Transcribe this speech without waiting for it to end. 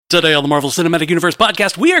Today on the Marvel Cinematic Universe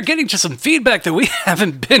podcast, we are getting to some feedback that we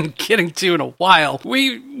haven't been getting to in a while.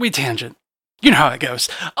 We tangent. You know how it goes.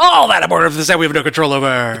 All that aboard of this that we have no control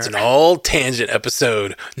over. It's an all tangent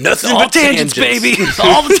episode. Nothing all but tangents, baby.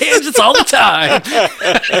 All the tangents, all the time.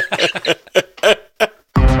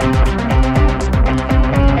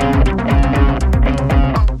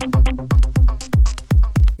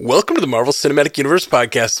 Welcome to the Marvel Cinematic Universe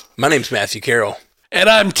podcast. My name's Matthew Carroll. And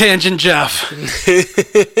I'm Tangent Jeff.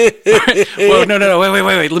 Whoa, no,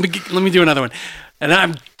 wait. Let me do another one. And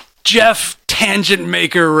I'm Jeff Tangent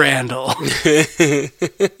Maker Randall.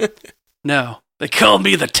 No, they call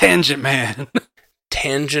me the Tangent Man.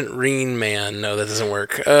 Tangerine Man. No, that doesn't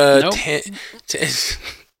work. Nope.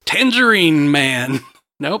 Tangerine Man.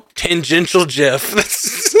 Nope. Tangential Jeff.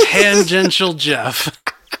 Tangential Jeff.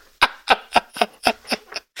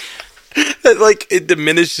 That, like, it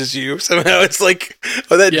diminishes you somehow. It's like,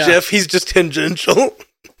 oh, that Jeff, he's just tangential.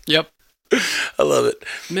 Yep. I love it.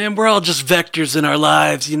 Man, we're all just vectors in our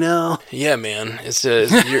lives, you know? Yeah, man. It's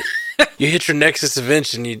you hit your nexus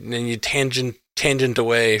event and you tangent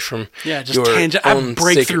away from just tangent. I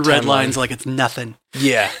break through red lines like it's nothing.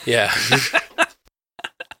 Yeah. It's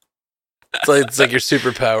like your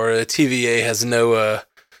superpower. The TVA has no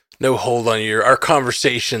hold on you. Our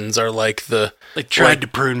conversations are like the... They tried to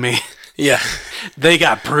prune me. Yeah. They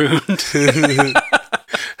got pruned. The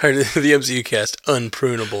MCU cast,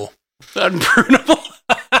 unprunable. Unprunable.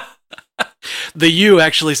 The U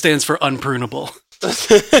actually stands for unprunable.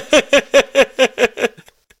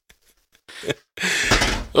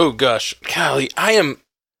 Oh, gosh. Golly, I am...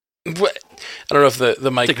 What? I don't know if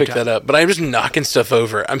the mic picked that up, but I'm just knocking stuff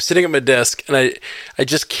over. I'm sitting at my desk, and I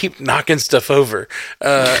just keep knocking stuff over.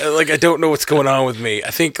 Like, I don't know what's going on with me.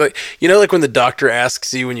 I think, like, you know, like when the doctor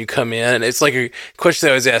asks you when you come in, and it's like a question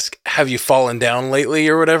they always ask, have you fallen down lately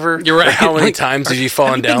or whatever? You're right. Or how many times have you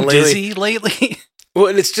fallen down lately? Dizzy lately? Well,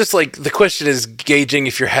 and it's just like, the question is gauging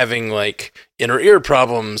if you're having, like, inner ear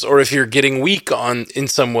problems, or if you're getting weak in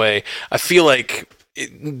some way. I feel like...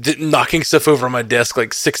 knocking stuff over on my desk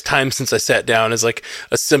like 6 times since I sat down is like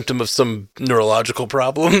a symptom of some neurological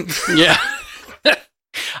problem. Yeah.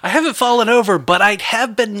 I haven't fallen over, but I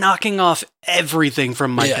have been knocking off everything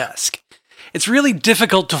from my desk. It's really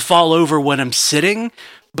difficult to fall over when I'm sitting,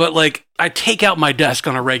 but like I take out my desk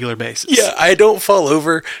on a regular basis. Yeah, I don't fall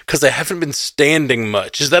over because I haven't been standing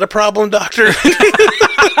much. Is that a problem, doctor?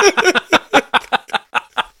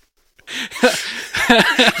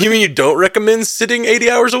 You mean you don't recommend sitting 80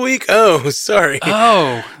 hours a week? Oh, sorry.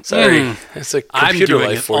 Oh. Sorry. It's a computer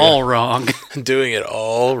life for you. I'm doing it all wrong. Doing it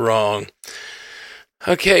all wrong.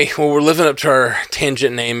 Okay, well, we're living up to our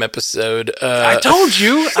tangent name episode. I told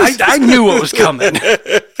you. I knew what was coming.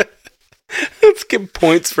 Let's give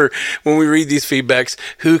points for when we read these feedbacks.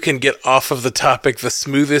 Who can get off of the topic the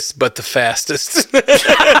smoothest but the fastest?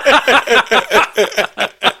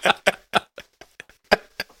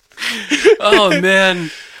 Oh man,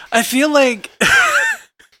 I feel like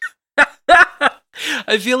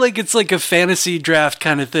it's like a fantasy draft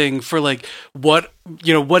kind of thing for like what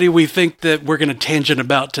do we think that we're going to tangent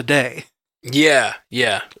about today? Yeah.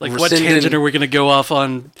 Like what tangent are we going to go off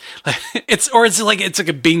on? It's like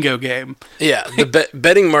a bingo game. Yeah, the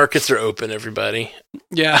betting markets are open, everybody.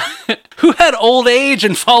 Yeah. Who had old age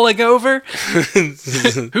and falling over?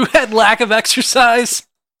 Who had lack of exercise?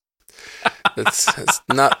 That's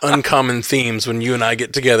not uncommon themes when you and I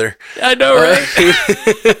get together. I know, right?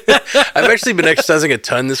 I've actually been exercising a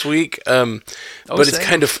ton this week, but it's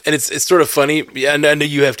kind of, and it's sort of funny. Yeah, and I know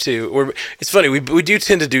you have too. It's funny. We do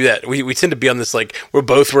tend to do that. We tend to be on this like we're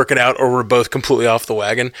both working out or we're both completely off the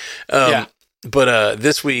wagon. Yeah. But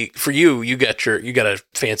this week for you got a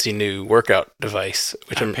fancy new workout device,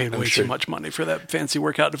 which I paid way too much money for that fancy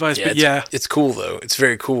workout device. Yeah, but it's cool though. It's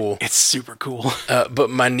very cool. It's super cool.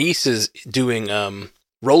 But my niece is doing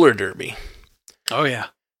roller derby. Oh yeah,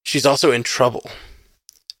 she's also in trouble,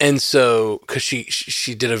 and so because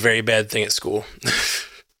she did a very bad thing at school.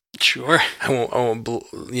 Sure, I won't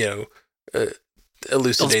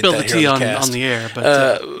elucidate I'll spill that the tea on the air,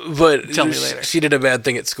 but tell me later. She did a bad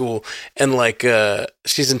thing at school, and like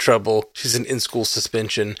she's in trouble. She's in school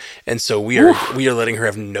suspension, and so we are letting her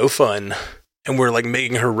have no fun, and we're like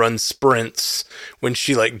making her run sprints when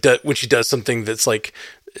she does something that's like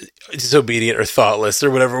disobedient or thoughtless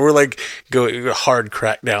or whatever. We're like going a hard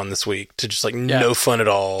crackdown this week to just like no fun at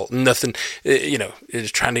all, nothing.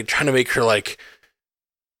 It's trying to make her like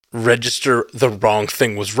register the wrong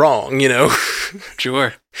thing was wrong,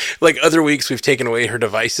 Sure. Like other weeks we've taken away her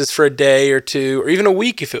devices for a day or two, or even a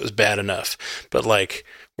week if it was bad enough. But like,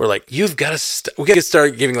 we're like, you've got to, we got to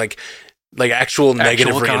start giving like like actual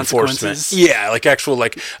negative reinforcement. Yeah, like actual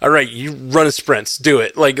like, all right, you run a sprints, do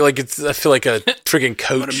it. Like it's, I feel like a friggin'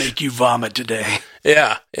 coach. I'm gonna make you vomit today.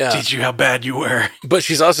 Yeah. Teach you how bad you were. But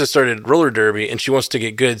she's also started roller derby, and she wants to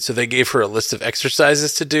get good, so they gave her a list of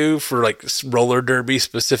exercises to do for like roller derby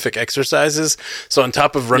specific exercises. So on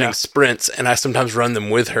top of running sprints, and I sometimes run them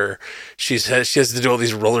with her, she has to do all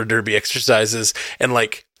these roller derby exercises, and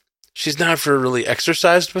like she's never really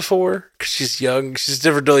exercised before because she's young. She's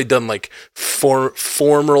never really done like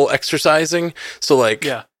formal exercising. So like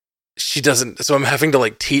she doesn't, so I'm having to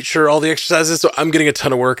like teach her all the exercises. So I'm getting a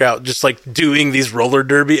ton of workout just like doing these roller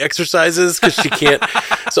derby exercises because she can't.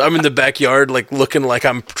 So I'm in the backyard like looking like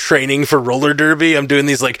I'm training for roller derby. I'm doing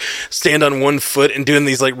these like stand on one foot and doing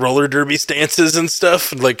these like roller derby stances and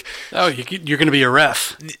stuff. And like, oh, you're going to be a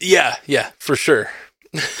ref. Yeah, for sure.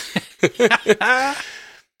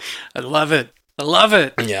 I love it.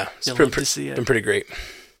 Yeah, it's been pretty great.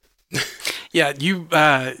 Yeah, you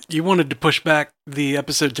wanted to push back the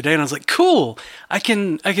episode today, and I was like, cool. I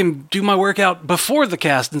can do my workout before the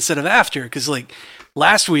cast instead of after, because like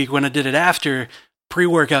last week when I did it after,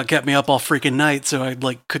 pre-workout kept me up all freaking night, so I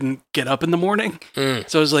like couldn't get up in the morning.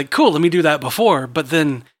 So I was like, cool, let me do that before. But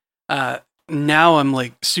then now I'm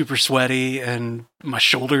like super sweaty, and my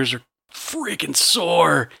shoulders are freaking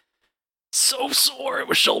sore. So sore. It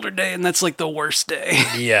was shoulder day, and that's like the worst day.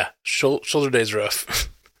 Yeah, shoulder day's rough.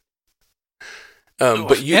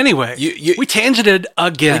 But anyway, we tangented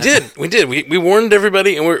again. We did. We warned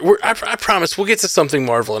everybody, and I promise we'll get to something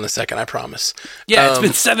Marvel in a second. I promise. Yeah, it's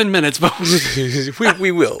been 7 minutes, but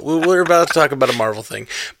we will. We're about to talk about a Marvel thing.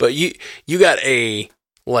 But you got a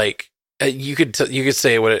like you could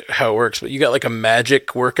say how it works, but you got like a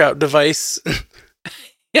magic workout device.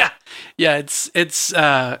 Yeah. It's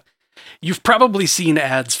you've probably seen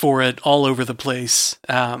ads for it all over the place.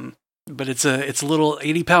 But it's a little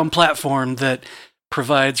 80-pound platform that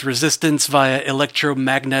provides resistance via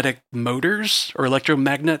electromagnetic motors or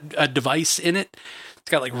electromagnet device in it. It's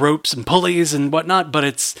got like ropes and pulleys and whatnot, but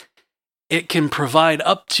it can provide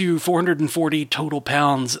up to 440 total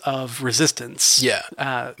pounds of resistance. Yeah,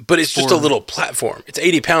 but it's just a little platform. It's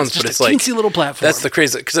 80 pounds, but it's like teensy little platform. That's the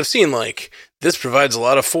crazy, because I've seen like this provides a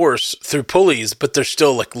lot of force through pulleys, but they're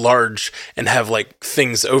still like large and have like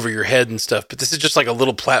things over your head and stuff. But this is just like a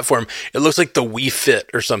little platform. It looks like the Wii Fit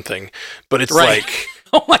or something, but it's like,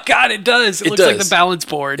 oh my god, it does. It looks like the balance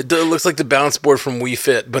board. It looks like the balance board from Wii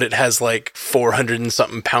Fit, but it has like 400 and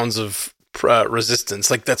something pounds of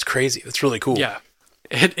resistance. Like that's crazy. That's really cool. Yeah,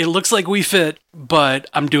 it looks like Wii Fit, but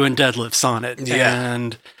I'm doing deadlifts on it. Yeah,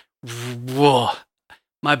 and whoa,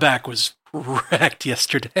 my back was wrecked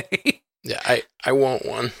yesterday. Yeah, I want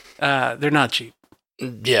one. They're not cheap.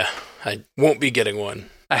 Yeah, I won't be getting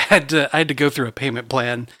one. I had to go through a payment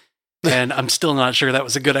plan, and I'm still not sure that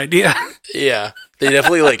was a good idea. Yeah, they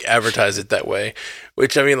definitely like advertise it that way.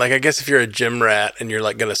 Which I mean, like I guess if you're a gym rat and you're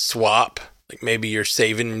like gonna swap, like maybe you're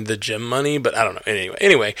saving the gym money, but I don't know.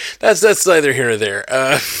 Anyway, that's neither here nor there.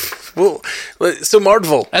 Well, so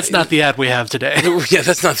Marvel. That's not the ad we have today. Yeah,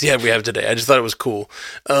 that's not the ad we have today. I just thought it was cool.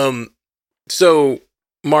 So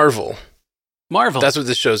Marvel. That's what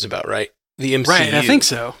this show's about, right? The MCU. Right, I think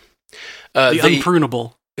so. The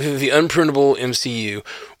unprunable. The unprunable MCU.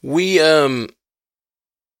 We, it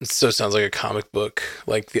so sounds like a comic book,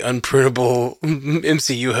 like the unprunable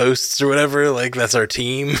MCU hosts or whatever. Like, that's our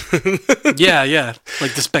team. Yeah.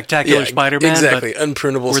 Like the Spectacular Spider-Man. Exactly.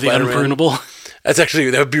 Unprunable Spider-Man. We're the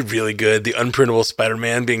unprunable. That would be really good. The unprunable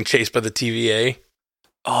Spider-Man being chased by the TVA.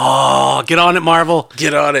 Oh, get on it, Marvel.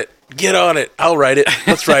 Get on it. I'll write it.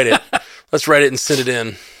 Let's write it. Let's write it and send it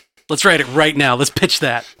in. Let's write it right now. Let's pitch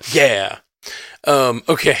that. Yeah.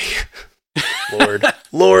 Okay.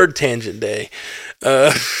 Lord Tangent Day.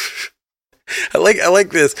 I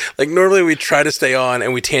like this. Like normally we try to stay on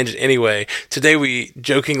and we tangent anyway. Today we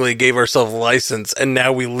jokingly gave ourselves a license and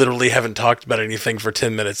now we literally haven't talked about anything for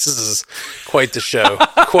 10 minutes. This is quite the show.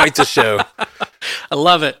 I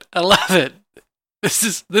love it. This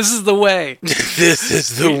is the way. This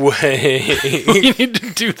is the way. We need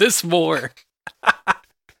to do this more.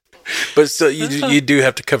 But still, you do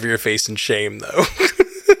have to cover your face in shame, though.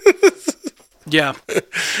 Yeah.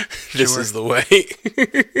 This is the way.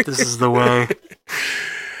 This is the way.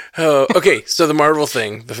 Okay, so the Marvel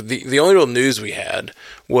thing. The only real news we had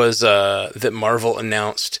was that Marvel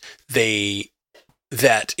announced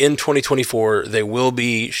that in 2024 they will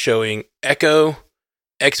be showing Echo,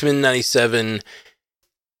 X-Men 97,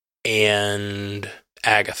 and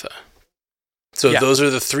Agatha. So those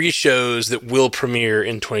are the 3 shows that will premiere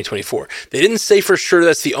in 2024. They didn't say for sure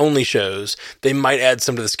that's the only shows. They might add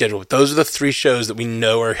some to the schedule, but those are the 3 shows that we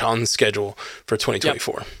know are on the schedule for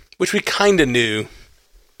 2024. Yep. which we kind of knew.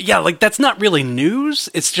 Yeah, like that's not really news.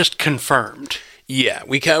 It's just confirmed. Yeah,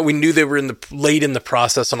 we knew they were late in the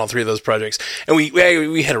process on all three of those projects, and we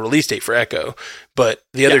had a release date for Echo, but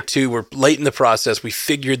the other two were late in the process. We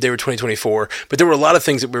figured they were 2024, but there were a lot of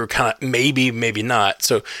things that we were kind of maybe not.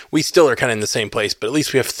 So we still are kind of in the same place, but at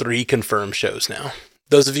least we have 3 confirmed shows now.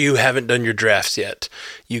 Those of you who haven't done your drafts yet,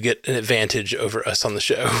 you get an advantage over us on the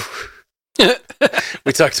show.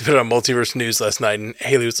 We talked a bit on Multiverse News last night, and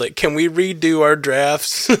Haley was like, "Can we redo our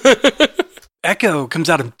drafts?" Echo comes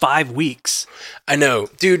out in 5 weeks. I know,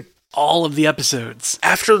 dude. All of the episodes.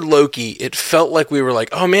 After Loki, it felt like we were like,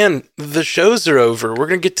 oh man, the shows are over. We're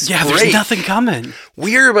going to get this break. There's nothing coming.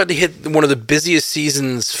 We're about to hit one of the busiest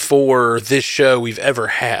seasons for this show we've ever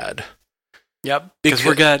had. Yep. Because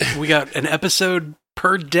we got an episode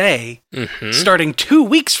per day starting 2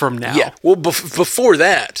 weeks from now. Yeah. Well, before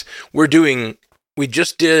that, we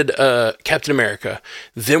just did Captain America.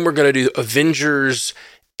 Then we're going to do Avengers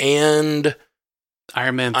and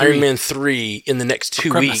Iron Man 3 in the next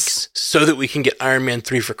 2 weeks so that we can get Iron Man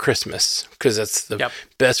 3 for Christmas, because that's the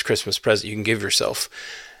best Christmas present you can give yourself.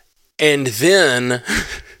 And then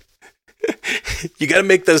you got to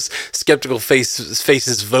make those skeptical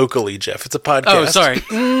faces vocally, Jeff. It's a podcast. Oh, sorry.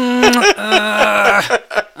 I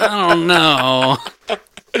don't know.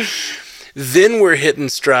 Then we're hitting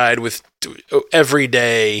stride with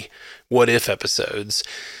everyday What If episodes.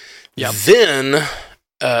 Yep. Then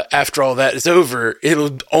after all that is over,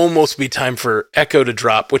 it'll almost be time for Echo to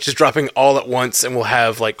drop, which is dropping all at once, and we'll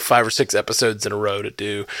have like 5 or 6 episodes in a row to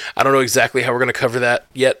do. I don't know exactly how we're going to cover that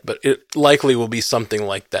yet, but it likely will be something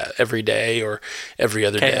like that every day or every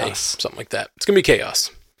other day, something like that. It's going to be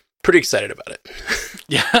chaos. Pretty excited about it.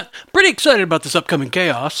 Yeah, pretty excited about this upcoming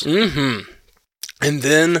chaos. Mm-hmm. And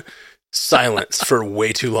then silence for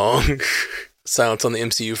way too long. Silence on the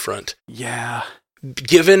MCU front. Yeah.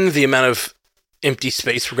 Given the amount of empty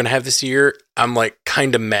space we're going to have this year, I'm like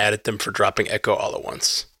kind of mad at them for dropping Echo all at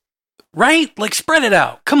once. Right? Like spread it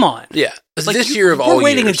out. Come on. Yeah. Like, this year of all years. We're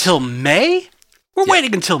waiting until May? We're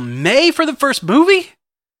waiting until May for the first movie?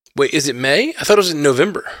 Wait, is it May? I thought it was in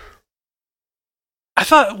November. I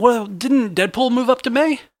thought, well, didn't Deadpool move up to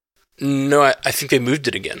May? No, I think they moved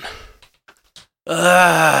it again.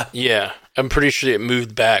 Yeah. I'm pretty sure it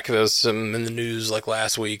moved back. There was some in the news like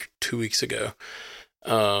last week, 2 weeks ago.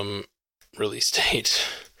 Release date.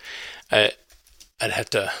 I'd have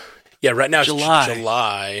to. Yeah, right now July. It's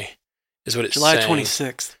July is what it's July saying.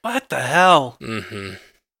 26th. What the hell? Mm-hmm.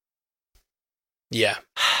 Yeah.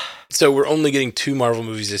 So we're only getting 2 Marvel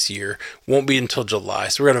movies this year. Won't be until July.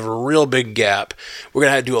 So we're going to have a real big gap. We're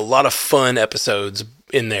going to have to do a lot of fun episodes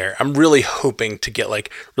in there. I'm really hoping to get like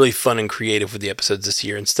really fun and creative with the episodes this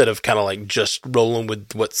year instead of kind of like just rolling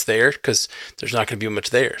with what's there, because there's not going to be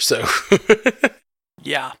much there. So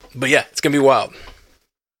yeah. But yeah, it's going to be wild.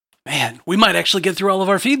 Man, we might actually get through all of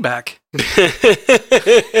our feedback.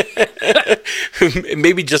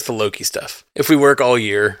 Maybe just the Loki stuff. If we work all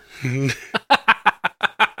year.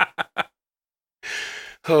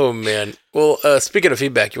 Oh, man. Well, speaking of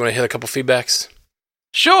feedback, you want to hit a couple feedbacks?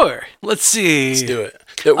 Sure. Let's see. Let's do it.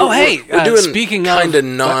 We're doing speaking kind of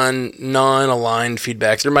non-aligned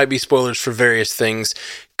feedbacks. There might be spoilers for various things.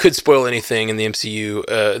 Could spoil anything in the MCU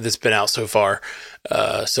that's been out so far.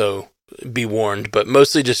 So be warned. But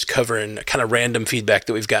mostly just covering kind of random feedback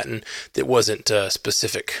that we've gotten that wasn't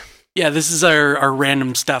specific. Yeah, this is our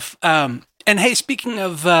random stuff. And hey, speaking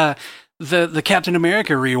of the Captain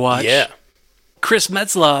America rewatch. Yeah. Chris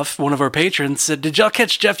Metzloff, one of our patrons, said, "Did y'all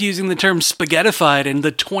catch Jeff using the term spaghettified in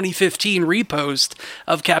the 2015 repost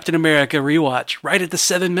of Captain America rewatch? Right at the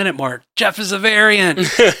 7-minute mark. Jeff is a variant." I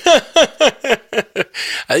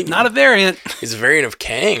think not a variant. He's a variant of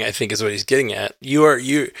Kang, I think is what he's getting at. You are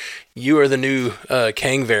the new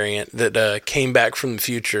Kang variant that came back from the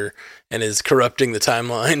future and is corrupting the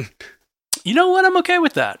timeline. You know what? I'm okay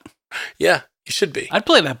with that. Yeah, you should be. I'd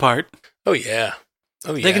play that part. Oh, yeah.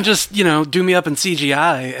 Oh, yeah. They can just, do me up in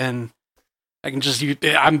CGI, and I can just,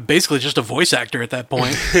 I'm basically just a voice actor at that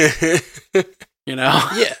point.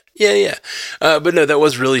 Yeah. But no, that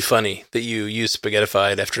was really funny that you used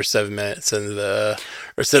spaghettified after 7 minutes or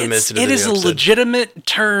 7 minutes into the episode. It is a legitimate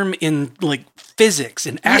term in, like, physics,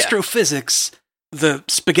 in astrophysics. The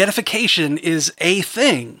spaghettification is a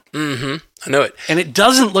thing. Mm-hmm. I know it. And it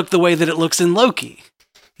doesn't look the way that it looks in Loki.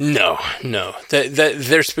 No. That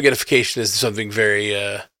their spaghettification is something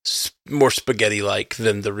very more spaghetti-like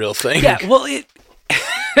than the real thing. Yeah, well,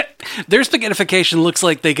 their spaghettification looks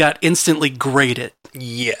like they got instantly grated.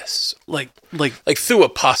 Yes, like through a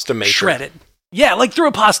pasta maker, shredded. Yeah, like through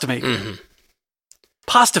a pasta maker,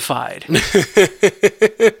 Pastified.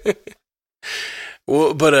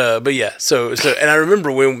 Well, but yeah. So, and I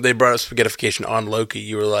remember when they brought up spaghettification on Loki,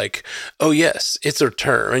 you were like, "Oh yes, it's a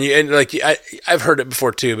term," I've heard it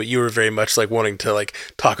before too, but you were very much like wanting to like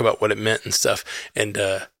talk about what it meant and stuff. And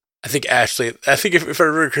I think Ashley, if I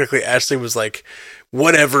remember correctly, Ashley was like,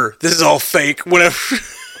 "Whatever, this is all fake. Whatever."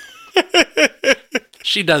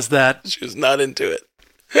 She does that. She was not into it.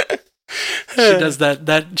 She does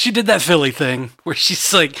that. She did that Philly thing where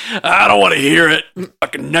she's like, "I don't want to hear it,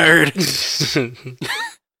 fucking nerd."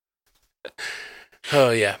 Oh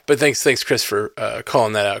yeah, but thanks, Chris, for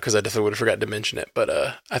calling that out because I definitely would have forgotten to mention it. But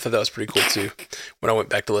I thought that was pretty cool too when I went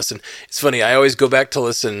back to listen. It's funny, I always go back to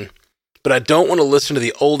listen, but I don't want to listen to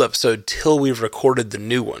the old episode till we've recorded the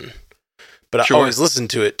new one. But I always listen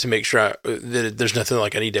to it to make sure that there's nothing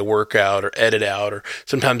like I need to work out or edit out. Or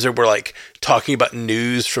sometimes we're like talking about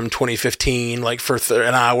news from 2015, like for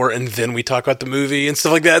an hour, and then we talk about the movie and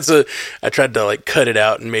stuff like that. So I tried to like cut it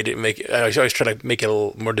out and I always try to make it a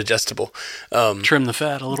little more digestible. Trim the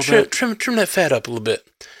fat a little bit. Trim that fat up a little bit.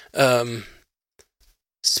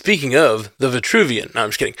 Speaking of the Vitruvian, no, I'm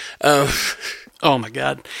just kidding. Oh my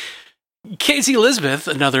God. Casey Elizabeth,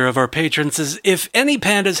 another of our patrons, says, if any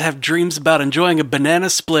pandas have dreams about enjoying a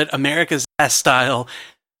banana split America's ass style,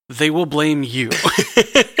 they will blame you.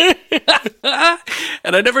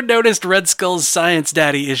 And I never noticed Red Skull's science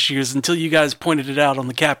daddy issues until you guys pointed it out on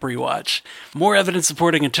the Cap rewatch. More evidence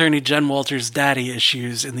supporting attorney Jen Walters' daddy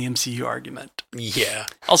issues in the MCU argument. Yeah.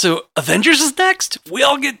 Also, Avengers is next. We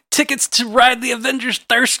all get tickets to ride the Avengers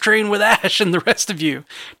thirst train with Ash and the rest of you.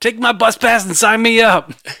 Take my bus pass and sign me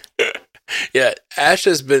up. Yeah, Ash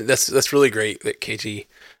has been, that's really great that KG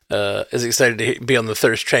is excited to be on the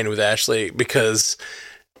thirst train with Ashley because,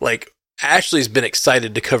 like, Ashley's been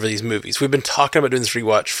excited to cover these movies. We've been talking about doing this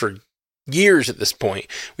rewatch for years at this point.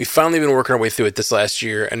 We've finally been working our way through it this last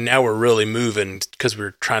year, and now we're really moving because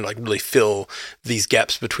we're trying to, like, really fill these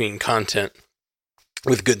gaps between content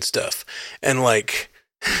with good stuff. And, like,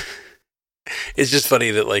 it's just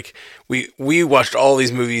funny that, like, we watched all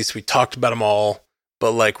these movies, we talked about them all,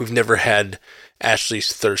 but, like, we've never had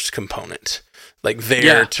Ashley's thirst component, like,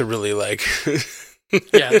 there to really, like...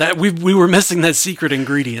 Yeah, that we were missing that secret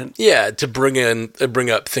ingredient. Yeah, to bring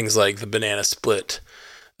up things like the banana split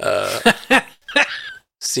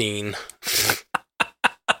scene.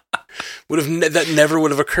 That never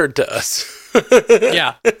would have occurred to us.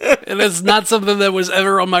 Yeah, and it's not something that was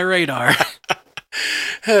ever on my radar.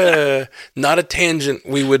 Not a tangent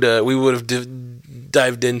we would have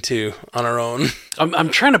dived into on our own. I'm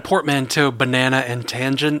trying to portmanteau banana and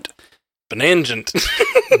tangent. Banangent.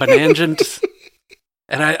 Banangent.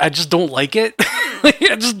 And I just don't like it.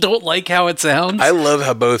 I just don't like how it sounds. I love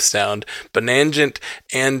how both sound. Banangent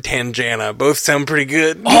and Tangana both sound pretty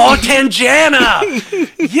good. Oh, Tangana!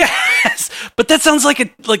 Yes! But that sounds like a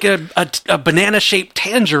banana-shaped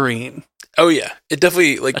tangerine. Oh, yeah. It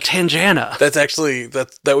definitely, like... A Tangana. That's actually...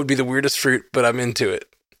 That would be the weirdest fruit, but I'm into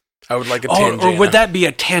it. I would like a Tangana. Or would that be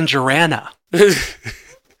a Tangerana?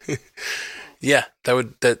 Yeah,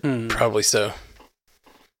 probably so.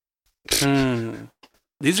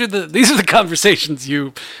 These are the conversations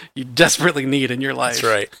you desperately need in your life.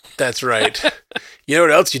 That's right. You know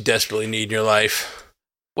what else you desperately need in your life?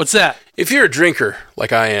 What's that? If you're a drinker,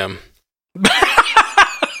 like I am.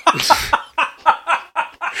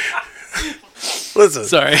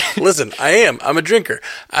 Listen, I am. I'm a drinker.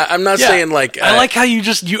 I'm not saying like... I like how you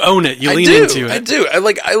own it. You lean into it. I do.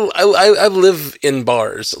 I live in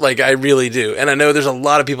bars. Like, I really do. And I know there's a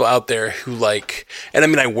lot of people out there who like... And I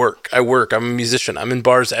mean, I work. I'm a musician. I'm in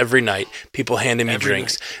bars every night. People handing me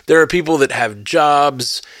drinks. There are people that have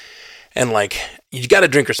jobs. And like, you got to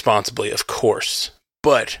drink responsibly, of course.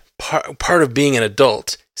 But part of being an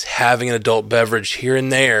adult is having an adult beverage here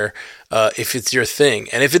and there, if it's your thing.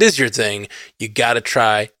 And if it is your thing, you got to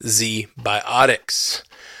try Z-Biotics.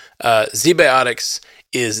 Z-Biotics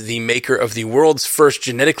is the maker of the world's first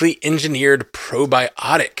genetically engineered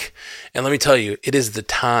probiotic. And let me tell you, it is the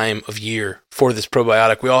time of year for this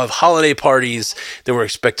probiotic. We all have holiday parties, then we're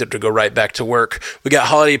expected to go right back to work. We got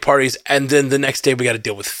holiday parties, and then the next day we got to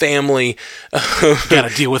deal with family. Got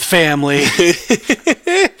to deal with family.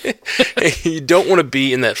 You don't want to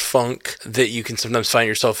be in that funk that you can sometimes find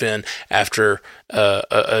yourself in after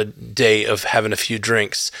a day of having a few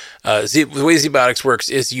drinks. The way Z-Biotics works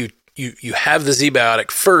is you have the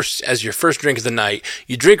Z-Biotic first as your first drink of the night.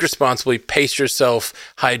 You drink responsibly, pace yourself,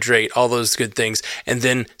 hydrate, all those good things. And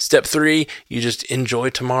then step 3, you just enjoy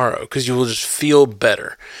tomorrow because you will just feel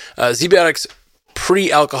better. Z-Biotic's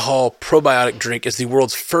pre-alcohol probiotic drink is the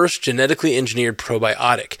world's first genetically engineered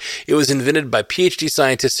probiotic. It was invented by PhD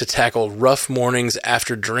scientists to tackle rough mornings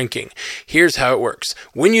after drinking. Here's how it works.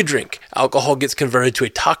 When you drink, alcohol gets converted to a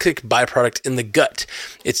toxic byproduct in the gut.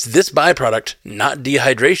 It's this byproduct, not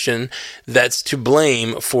dehydration, that's to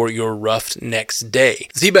blame for your rough next day.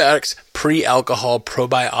 ZBiotics pre-alcohol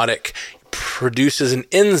probiotic produces an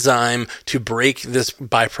enzyme to break this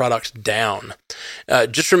byproduct down.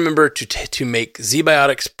 Just remember to make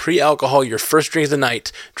ZBiotics pre-alcohol your first drink of the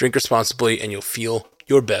night. Drink responsibly, and you'll feel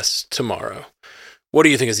your best tomorrow. What do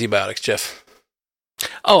you think of ZBiotics, Jeff?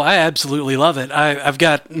 Oh, I absolutely love it. I've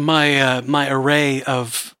got my my array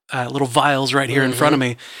of little vials right here in front of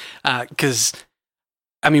me, because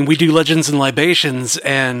I mean, we do Legends and Libations,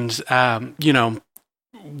 and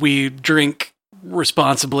we drink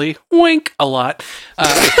responsibly, wink, a lot.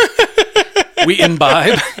 We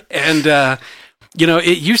imbibe, and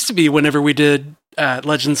it used to be whenever we did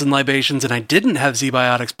Legends and Libations and I didn't have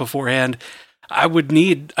ZBiotics beforehand, I would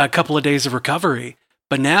need a couple of days of recovery.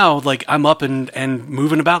 But now, like, I'm up and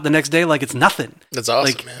moving about the next day like it's nothing. That's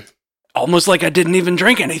awesome, man. Almost like I didn't even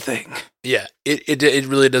drink anything. Yeah, it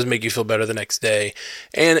really does make you feel better the next day.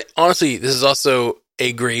 And honestly, this is also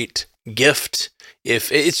a great gift.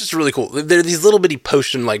 If it's just really cool. They're these little bitty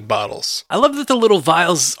potion-like bottles. I love that the little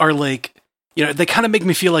vials are like, they kind of make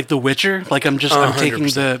me feel like The Witcher. Like I'm taking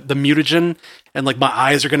the mutagen, and like my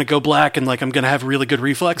eyes are going to go black, and like I'm going to have really good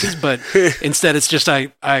reflexes. But instead, it's just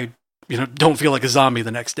I don't feel like a zombie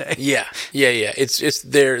the next day. Yeah. It's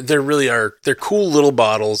they're cool little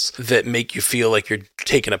bottles that make you feel like you're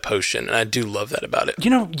taking a potion, and I do love that about it.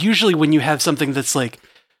 Usually when you have something that's like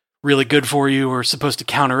really good for you or supposed to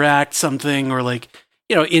counteract something, or like,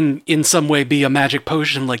 in some way be a magic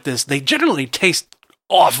potion like this, they generally taste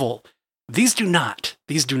awful. These do not.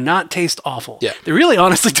 These do not taste awful. Yeah. They really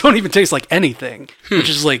honestly don't even taste like anything, which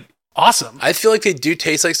is like awesome. I feel like they do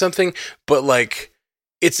taste like something, but like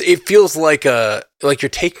it feels like you're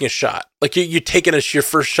taking a shot. Like you're taking your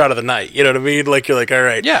first shot of the night. You know what I mean? Like you're like, all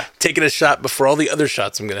right, yeah, taking a shot before all the other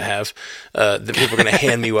shots I'm going to have that people are going to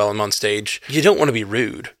hand me while I'm on stage. You don't want to be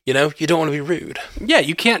rude. You don't want to be rude. Yeah,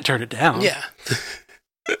 you can't turn it down. Yeah.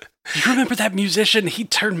 You remember that musician? He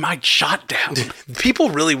turned my shot down.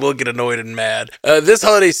 People really will get annoyed and mad. This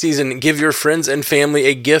holiday season, give your friends and family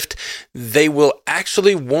a gift they will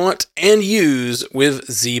actually want and use with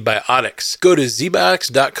ZBiotics. Go to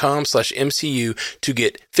zbiotics.com/MCU to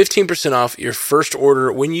get 15% off your first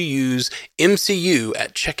order when you use MCU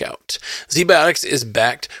at checkout. ZBiotics is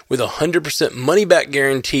backed with a 100% money-back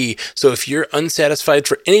guarantee, so if you're unsatisfied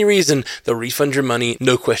for any reason, they'll refund your money,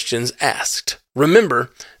 no questions asked.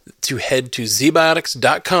 Remember to head to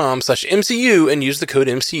zbiotics.com/MCU and use the code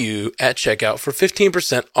MCU at checkout for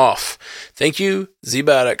 15% off. Thank you,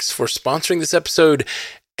 ZBiotics, for sponsoring this episode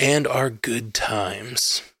and our good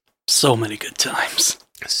times. So many good times.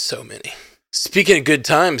 So many. Speaking of good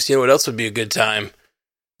times, you know what else would be a good time?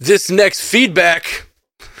 This next feedback.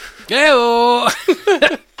 Hey-o.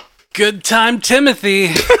 Good Time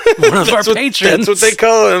Timothy, one of our patrons. That's what they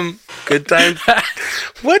call him. Good Time.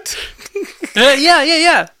 What?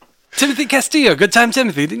 Yeah. Timothy Castillo, Good Time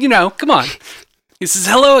Timothy. Come on. He says,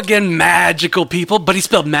 hello again, magical people. But he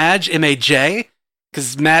spelled Madge, M-A-J,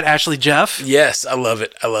 because Matt, Ashley, Jeff. Yes, I love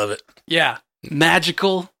it. Yeah,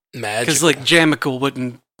 magical. Because, like, Jamical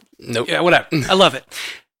wouldn't. Nope. Yeah, whatever. I love it.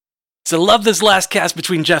 So love this last cast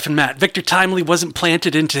between Jeff and Matt. Victor Timely wasn't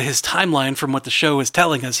planted into his timeline from what the show is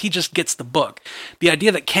telling us. He just gets the book. The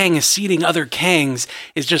idea that Kang is seeding other Kangs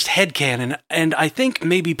is just headcanon, and I think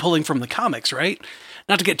maybe pulling from the comics, right?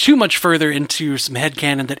 Not to get too much further into some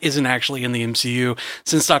headcanon that isn't actually in the MCU,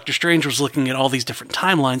 since Doctor Strange was looking at all these different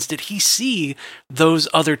timelines, did he see those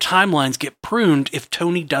other timelines get pruned if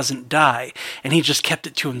Tony doesn't die? And he just kept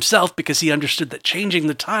it to himself because he understood that changing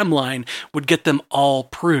the timeline would get them all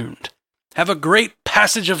pruned. Have a great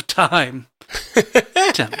passage of time,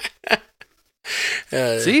 Tim.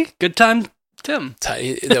 See? Good time, Tim.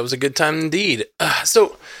 That was a good time indeed.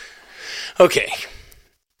 Okay.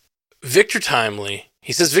 Victor Timely.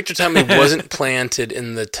 He says Victor Timely wasn't planted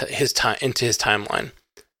in into his timeline.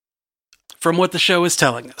 From what the show is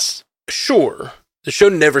telling us. Sure. The show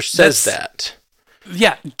never says that.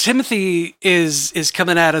 Yeah, Timothy is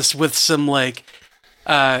coming at us with some like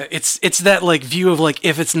it's that like view of like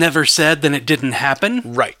if it's never said then it didn't happen.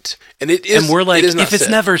 Right. And it is, and we're like if it's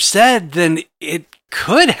never said then it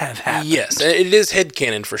could have happened. Yes, it is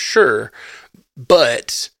headcanon for sure.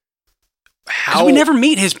 But how we never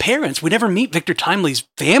meet his parents. We never meet Victor Timely's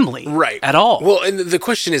family at all. Well, and the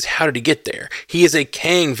question is, how did he get there? He is a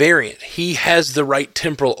Kang variant. He has the right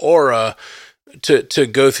temporal aura to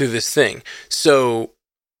go through this thing. So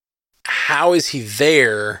how is he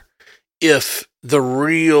there if the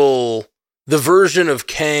version of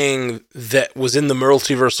Kang that was in the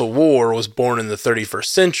Multiversal War was born in the 31st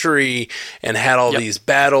century and had all these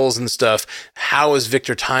battles and stuff? How is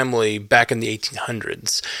Victor Timely back in the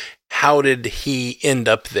 1800s? How did he end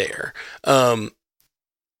up there?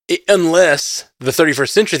 Unless the 31st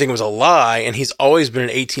century thing was a lie and he's always been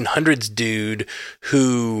an 1800s dude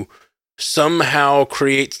who somehow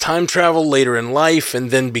creates time travel later in life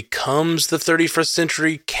and then becomes the 31st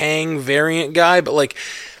century Kang variant guy. But like,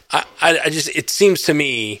 I just, it seems to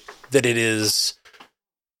me that it is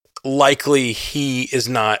likely he is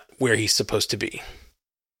not where he's supposed to be.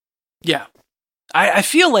 Yeah. I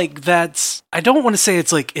feel like I don't want to say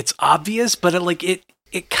it's like, it's obvious, but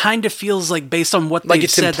it kind of feels like based on what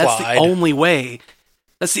they've said, implied.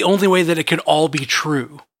 That's the only way that it could all be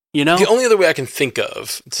true. You know, the only other way I can think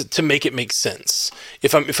of to make it make sense,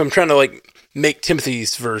 if I'm trying to like make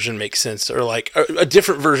Timothy's version make sense, or like a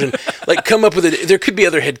different version, like come up with there could be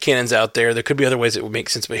other headcanons out there. There could be other ways it would make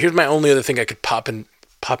sense. But here's my only other thing I could pop in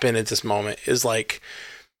at this moment is like,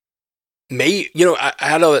 I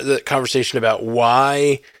had that conversation about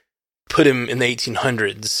why put him in the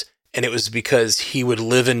 1800s. And it was because he would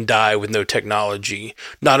live and die with no technology,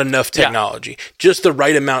 not enough technology, just the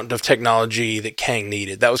right amount of technology that Kang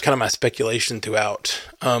needed. That was kind of my speculation throughout.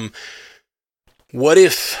 What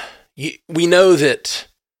if we know that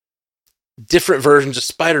different versions of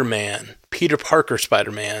Spider-Man, Peter Parker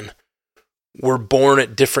Spider-Man, were born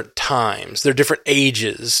at different times. They're different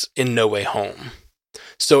ages in No Way Home.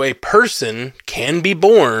 So a person can be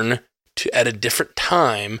born at a different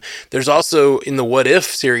time. There's also, in the What If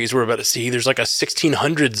series we're about to see, there's like a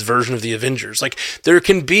 1600s version of the Avengers. Like, there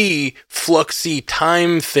can be fluxy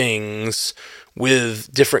time things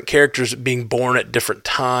with different characters being born at different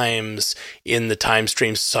times in the time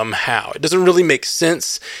stream somehow. It doesn't really make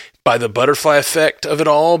sense by the butterfly effect of it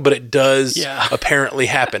all, but it does apparently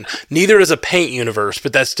happen. Neither does a paint universe,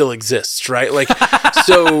 but that still exists, right? Like,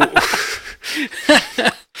 so...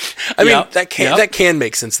 I mean, that can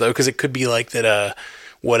make sense though, because it could be like that.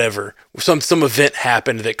 Whatever, some event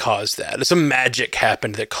happened that caused that. Some magic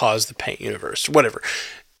happened that caused the paint universe. Whatever.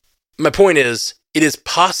 My point is, it is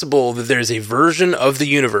possible that there is a version of the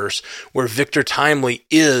universe where Victor Timely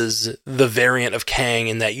is the variant of Kang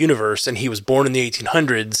in that universe, and he was born in the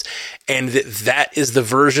 1800s, and that is the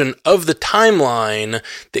version of the timeline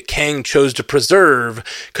that Kang chose to preserve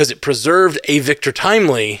because it preserved a Victor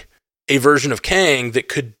Timely, a version of Kang that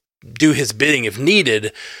could do his bidding if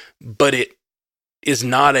needed, but it is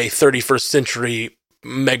not a 31st century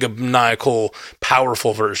megamaniacal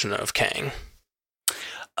powerful version of Kang.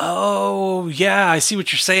 Oh, yeah, I see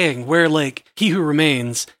what you're saying, where like He Who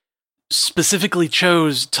Remains specifically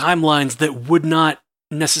chose timelines that would not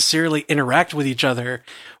necessarily interact with each other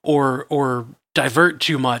or divert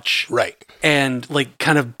too much. Right. And like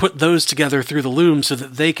kind of put those together through the loom so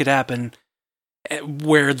that they could happen,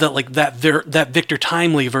 where that Victor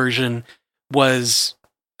Timely version was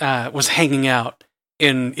hanging out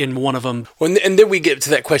in one of them. Well, and then we get to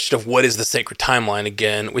that question of what is the sacred timeline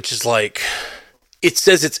again, which is like, it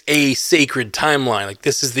says it's a sacred timeline. Like,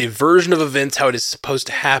 this is the version of events how it is supposed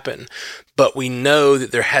to happen. But we know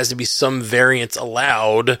that there has to be some variance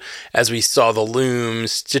allowed, as we saw the loom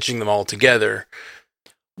stitching them all together.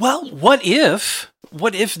 Well, what if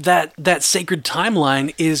that sacred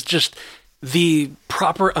timeline is just the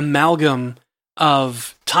proper amalgam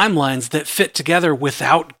of timelines that fit together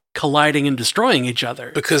without colliding and destroying each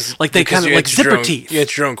other? Because they kind of like zipper teeth. You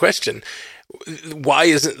answer your own question. Why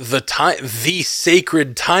isn't the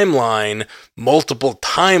sacred timeline multiple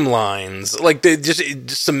timelines? Like, it just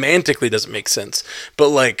semantically doesn't make sense. But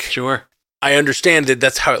like, sure, I understand that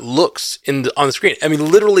that's how it looks on the screen. I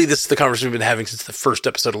mean, literally, this is the conversation we've been having since the first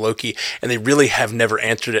episode of Loki, and they really have never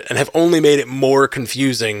answered it and have only made it more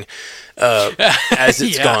confusing as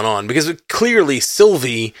it's gone on. Because clearly,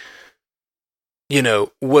 Sylvie,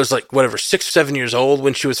 was like, 6 or 7 years old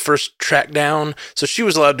when she was first tracked down. So she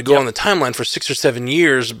was allowed to go on the timeline for 6 or 7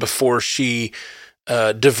 years before she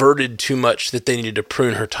diverted too much that they needed to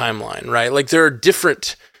prune her timeline, right? Like, there are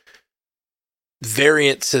different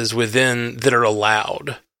variances within that are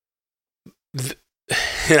allowed.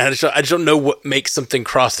 And I just don't know what makes something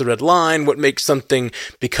cross the red line, what makes something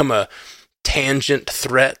become a tangent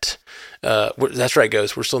threat. That's right,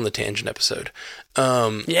 guys. We're still in the tangent episode.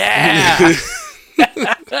 Yeah.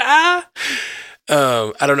 I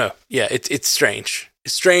don't know. Yeah, it's strange.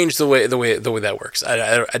 It's strange the way that works.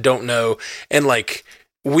 I don't know. And like,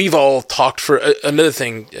 we've all talked for another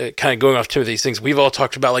thing, kind of going off Timothy's things. We've all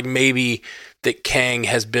talked about like maybe that Kang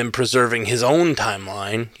has been preserving his own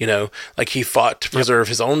timeline, like he fought to preserve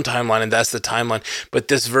his own timeline, and that's the timeline. But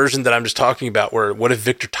this version that I'm just talking about, where what if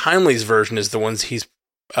Victor Timely's version is the ones he's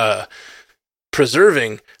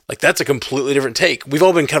preserving, like that's a completely different take. We've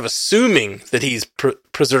all been kind of assuming that he's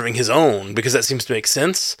preserving his own because that seems to make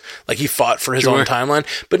sense. Like he fought for his own timeline,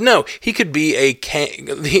 but no, he could be a Kang.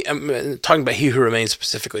 I'm talking about He Who Remains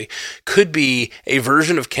specifically. Could be a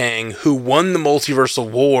version of Kang who won the multiversal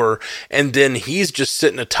war, and then he's just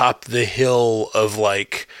sitting atop the hill of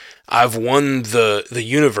like, I've won the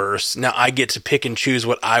universe. Now I get to pick and choose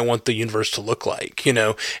what I want the universe to look like,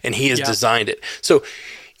 and he has designed it. So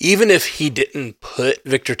even if he didn't put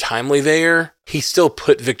Victor Timely there, he still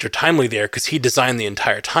put Victor Timely there because he designed the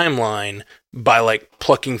entire timeline by like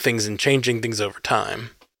plucking things and changing things over time.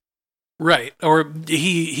 Right. Or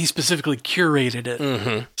he specifically curated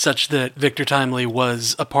it such that Victor Timely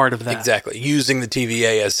was a part of that. Exactly. Using the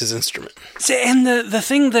TVA as his instrument. And the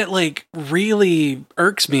thing that like really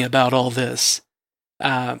irks me about all this,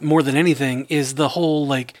 more than anything, is the whole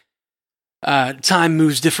like, time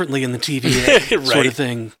moves differently in the TVA right. sort of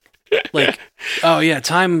thing. Like, oh yeah,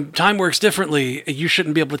 time works differently. You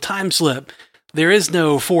shouldn't be able to time slip. There is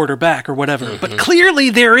no forward or back or whatever. But clearly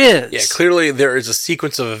there is. Yeah, clearly there is a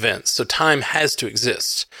sequence of events. So time has to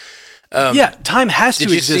exist. Time has to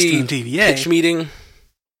exist in the TVA. Pitch Meeting,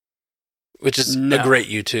 which is a great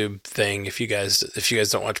YouTube thing. If you guys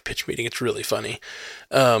don't watch Pitch Meeting, it's really funny.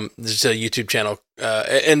 There's a YouTube channel,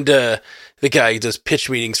 and the guy does pitch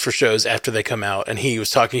meetings for shows after they come out. And he was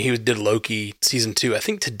talking. He did Loki season 2. I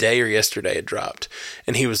think today or yesterday it dropped.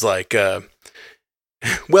 And he was like,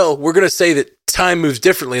 "Well, we're gonna say that time moves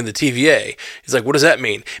differently in the TVA." He's like, "What does that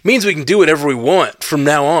mean?" It means we can do whatever we want from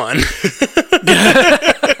now on.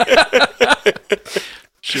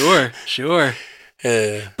 Sure.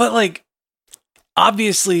 But like,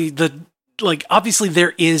 obviously there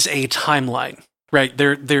is a timeline, right?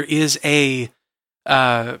 There is a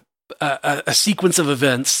sequence of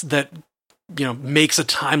events that makes a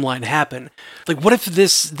timeline happen. Like, what if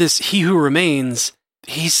this He Who Remains,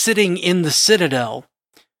 he's sitting in the Citadel,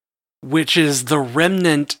 which is the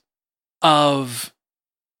remnant of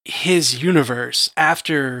his universe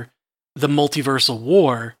after the multiversal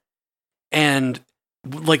war, and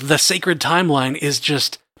like the sacred timeline is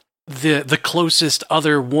just the closest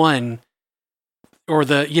other one, or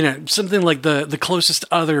something like the closest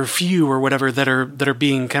other few or whatever that are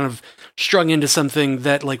being kind of strung into something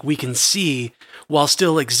that like we can see while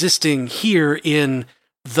still existing here in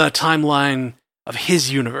the timeline of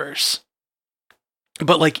his universe.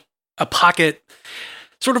 But like a pocket,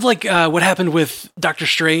 sort of like what happened with Doctor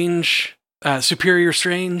Strange, Superior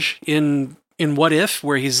Strange in What If,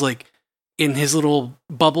 where he's like in his little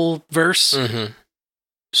bubble verse.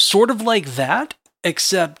 Sort of like that,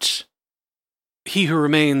 except He Who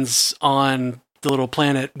Remains on the little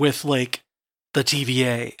planet with like the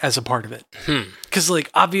TVA as a part of it. Because like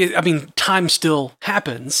time still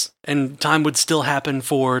happens, and time would still happen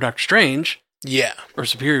for Doctor Strange. Yeah. Or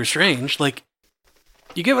Superior Strange. Like,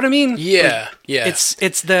 you get what I mean? Yeah, like, yeah.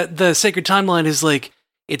 It's that the sacred timeline is like,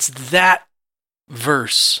 it's that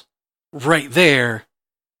verse right there,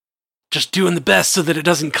 just doing the best so that it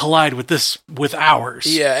doesn't collide with ours.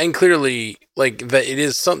 Yeah, and clearly, like, that it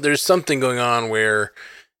is there's something going on where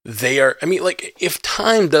they are. I mean, like, if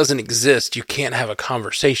time doesn't exist, you can't have a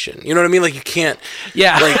conversation. You know what I mean? Like, you can't.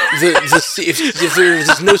 Yeah. Like if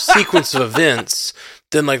there's no sequence of events,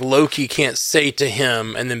 then like Loki can't say to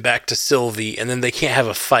him and then back to Sylvie, and then they can't have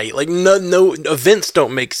a fight. Like, no events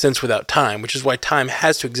don't make sense without time, which is why time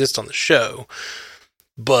has to exist on the show.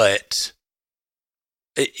 But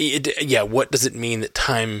what does it mean that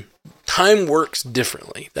time works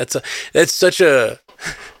differently? That's such a.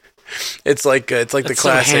 It's like the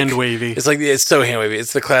classic hand wavy. It's so hand wavy.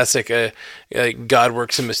 It's the classic like God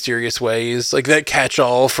works in mysterious ways, like that catch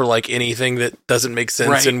all for like anything that doesn't make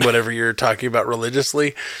sense in whatever you're talking about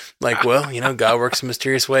religiously. Like, well, God works in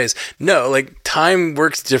mysterious ways. No, like time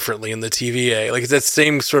works differently in the TVA. Like, it's that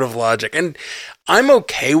same sort of logic, and I'm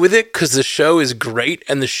okay with it because the show is great,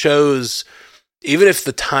 and the show's, even if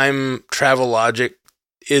the time travel logic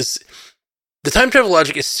is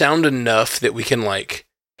sound enough that we can like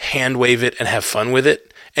hand wave it and have fun with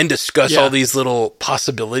it and discuss all these little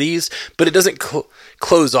possibilities, but it doesn't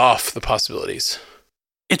close off the possibilities.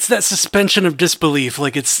 It's that suspension of disbelief.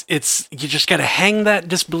 Like, it's you just got to hang that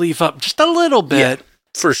disbelief up just a little bit. Yeah,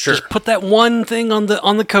 for sure. Just put that one thing on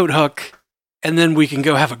the coat hook, and then we can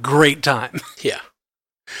go have a great time. Yeah.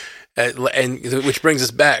 And which brings us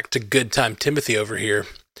back to Good Time Timothy over here,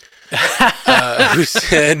 who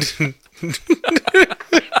said,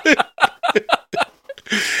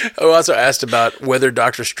 I also asked about whether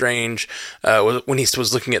Doctor Strange, when he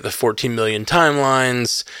was looking at the 14 million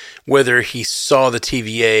timelines, whether he saw the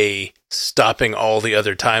TVA stopping all the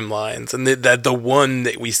other timelines, and that the one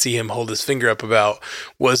that we see him hold his finger up about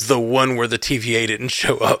was the one where the TVA didn't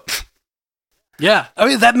show up. Yeah, I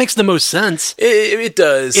mean that makes the most sense. It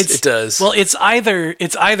does. It does. Well, it's either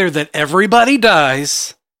that everybody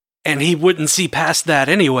dies, and he wouldn't see past that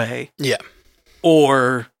anyway. Yeah.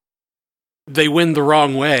 Or they win the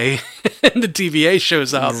wrong way, and the TVA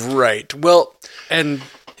shows up. Right. Well, and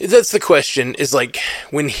that's the question, is like,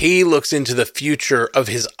 when he looks into the future of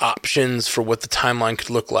his options for what the timeline could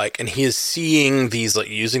look like, and he is seeing these, like,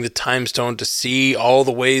 using the time stone to see all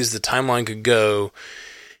the ways the timeline could go,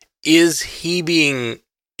 is he being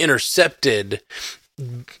intercepted?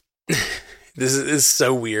 This is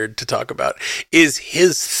so weird to talk about. Is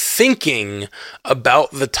his thinking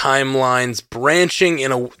about the timelines branching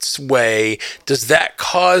in a way, does that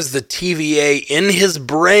cause the TVA in his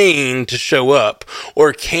brain to show up?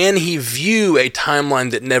 Or can he view a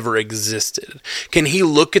timeline that never existed? Can he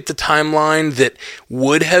look at the timeline that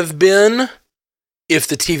would have been if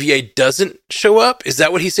the TVA doesn't show up? Is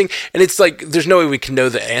that what he's saying? And it's like, there's no way we can know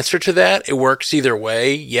the answer to that. It works either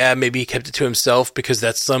way. Yeah, maybe he kept it to himself because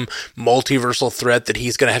that's some multiversal threat that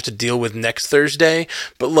he's going to have to deal with next Thursday.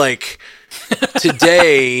 But like,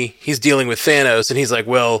 today he's dealing with Thanos, and he's like,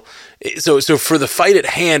 well, so for the fight at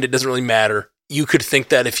hand, it doesn't really matter. You could think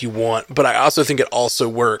that if you want, but I also think it also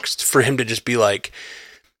works for him to just be like,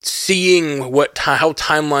 seeing how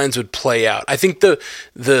timelines would play out. I think the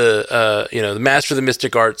master of the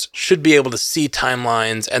mystic arts should be able to see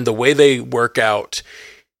timelines and the way they work out,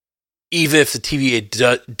 even if the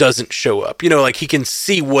TVA doesn't show up. Like, he can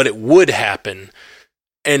see what it would happen,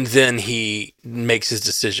 and then he makes his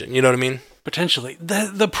decision. You know what I mean? Potentially.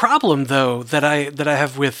 The problem, though, that I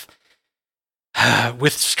have with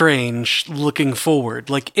Strange looking forward,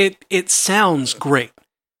 like, it sounds great.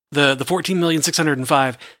 The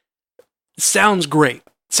 14,605,000 sounds great.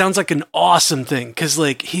 Sounds like an awesome thing, because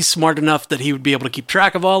like, he's smart enough that he would be able to keep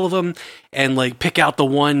track of all of them and like pick out the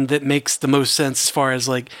one that makes the most sense as far as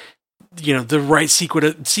like, the right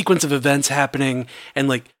sequence of events happening and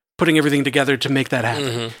like putting everything together to make that happen.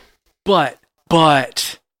 Mm-hmm.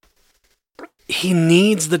 But he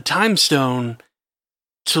needs the time stone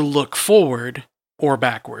to look forward or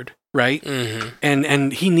backward. Right? Mm-hmm.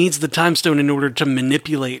 And he needs the time stone in order to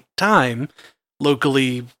manipulate time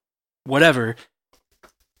locally, whatever.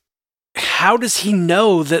 How does he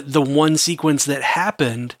know that the one sequence that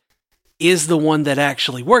happened is the one that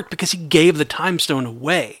actually worked? Because he gave the time stone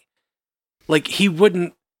away. Like, he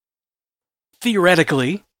wouldn't,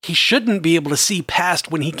 theoretically, he shouldn't be able to see past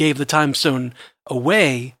when he gave the time stone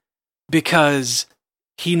away, because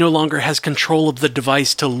he no longer has control of the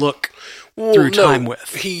device to look through time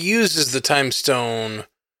with. He uses the time stone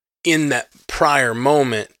in that prior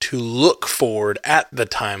moment to look forward at the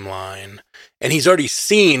timeline, and he's already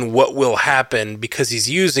seen what will happen because he's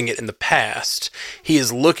using it in the past. He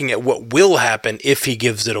is looking at what will happen if he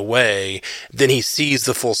gives it away. Then he sees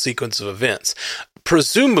the full sequence of events.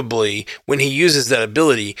 Presumably, when he uses that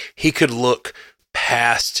ability, he could look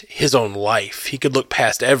past his own life. He could look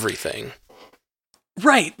past everything.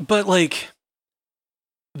 Right, but like,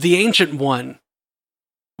 the Ancient One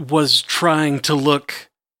was trying to look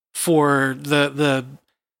for the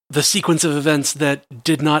sequence of events that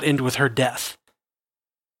did not end with her death.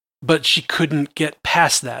 But she couldn't get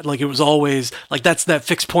past that. Like, it was always, like, that's that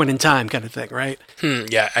fixed point in time kind of thing, right?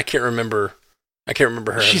 Yeah, I can't remember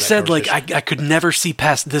her. She said, like, I could never see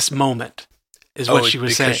past this moment, is what she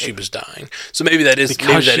was saying. Because she was dying. So maybe that is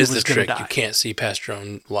the trick. You can't see past your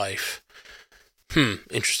own life.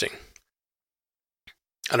 Interesting.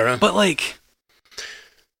 I don't know. But, like,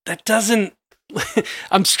 that doesn't...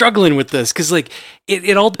 I'm struggling with this, because, like,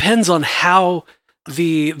 it all depends on how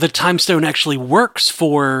the time stone actually works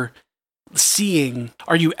for seeing.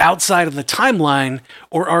 Are you outside of the timeline,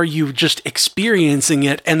 or are you just experiencing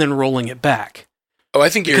it and then rolling it back? Oh, I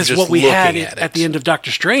think you're just looking at it. Because what we had at the end of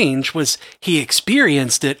Doctor Strange was he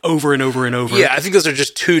experienced it over and over and over. Yeah, I think those are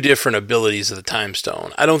just two different abilities of the time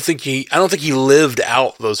stone. I don't think he lived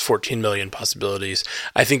out those 14 million possibilities.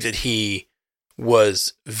 I think that he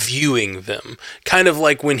was viewing them, kind of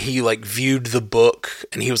like when he like viewed the book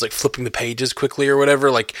and he was like flipping the pages quickly or whatever,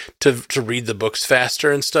 like to read the books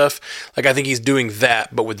faster and stuff. Like, I think he's doing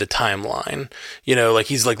that, but with the timeline, like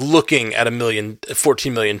he's like looking at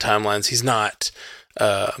 14 million timelines. He's not,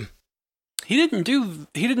 he didn't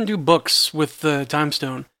do books with the time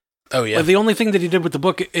stone. Oh yeah. Like, the only thing that he did with the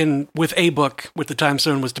book with the time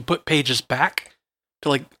stone was to put pages back to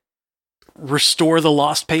like restore the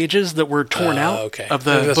lost pages that were torn out of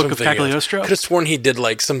the Book of Cagliostro. Could have sworn he did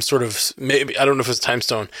like some sort of, maybe, I don't know if it's Time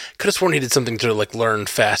Stone. Could have sworn he did something to like learn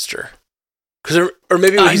faster. Or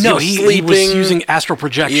maybe he was sleeping. He was using astral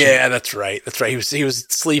projection. Yeah, that's right. That's right. He was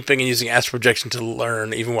sleeping and using astral projection to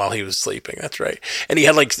learn even while he was sleeping. That's right. And he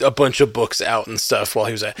had like a bunch of books out and stuff while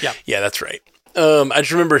he was at. Yeah, that's right. I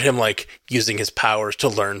just remembered him like using his powers to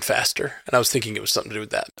learn faster, and I was thinking it was something to do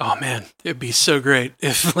with that. Oh man, it'd be so great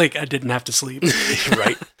if like I didn't have to sleep.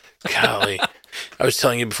 Right? Golly, I was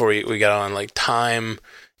telling you before we got on, like time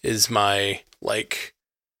is my like.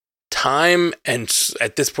 Time and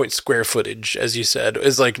at this point square footage, as you said,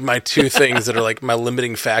 is like my two things that are like my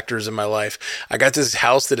limiting factors in my life. I got this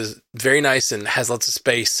house that is very nice and has lots of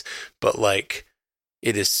space, but like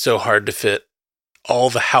it is so hard to fit all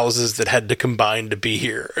the houses that had to combine to be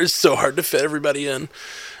here. It's so hard to fit everybody in,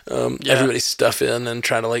 everybody's stuff in, and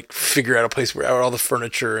trying to like figure out a place where all the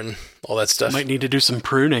furniture and all that stuff. Might need to do some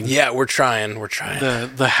pruning. Yeah, we're trying.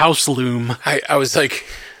 The house loom. I was like,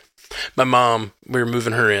 my mom, we were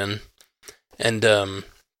moving her in, and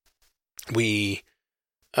we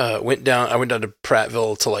went down. I went down to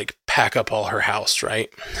Prattville to like pack up all her house, right?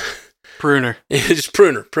 Pruner. Just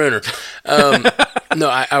pruner. No,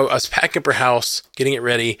 I was packing up her house, getting it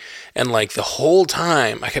ready, and like the whole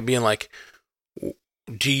time I kept being like,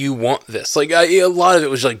 do you want this? Like, a lot of it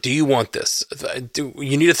was like, do you want this?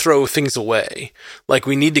 You need to throw things away. Like,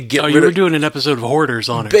 we need to get rid of... you were doing an episode of Hoarders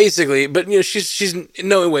on her. Basically, but, you know, she's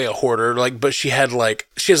no way a hoarder, like, but she has a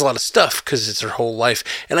lot of stuff, because it's her whole life.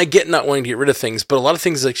 And I get not wanting to get rid of things, but a lot of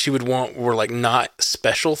things, like, she would want were, like, not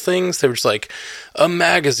special things. They were just, like, a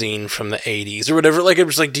magazine from the 80s, or whatever. Like, it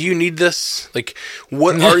was like, do you need this? Like,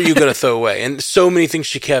 what are you going to throw away? And so many things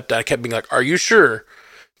she kept, I kept being like, are you sure?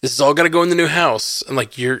 This is all got to go in the new house. And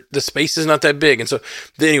like, the space is not that big. And so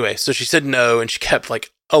anyway, so she said no, and she kept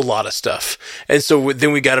like a lot of stuff. And so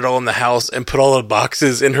then we got it all in the house and put all the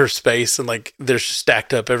boxes in her space, and like they're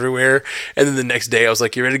stacked up everywhere. And then the next day I was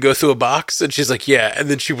like, you ready to go through a box? And she's like, yeah. And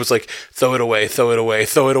then she was like, throw it away. And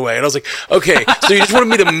I was like, okay, so you just wanted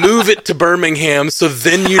me to move it to Birmingham so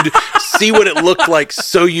then you'd see what it looked like,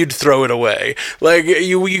 so you'd throw it away. Like,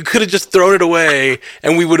 you could have just thrown it away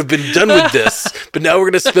and we would have been done with this. But now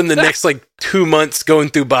we're going to spend the next like 2 months going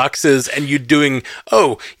through boxes, and you doing,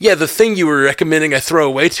 oh yeah, the thing you were recommending I throw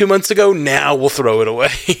away 2 months ago, now we'll throw it away.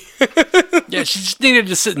 Yeah, she just needed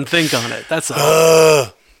to sit and think on it. That's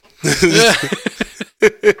all.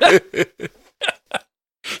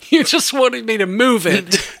 You just wanted me to move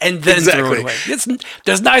it and then throw it away.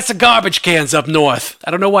 There's nicer garbage cans up north. I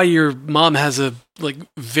don't know why your mom has a like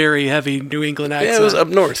very heavy New England accent. Yeah, it was up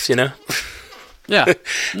north, you know. Yeah,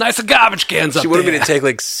 nicer garbage cans up there. She wanted me to take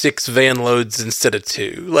like 6 van loads instead of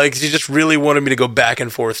 2. Like, she just really wanted me to go back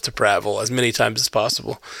and forth to Prattville as many times as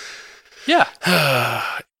possible. Yeah,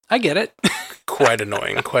 I get it. Quite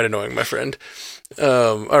annoying, my friend.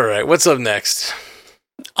 All right, what's up next?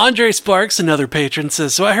 Andre Sparks, another patron,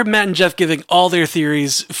 says, so I heard Matt and Jeff giving all their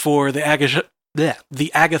theories for the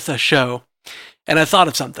Agatha show, and I thought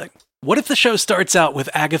of something. What if the show starts out with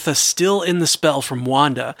Agatha still in the spell from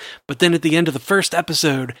Wanda, but then at the end of the first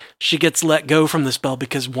episode, she gets let go from the spell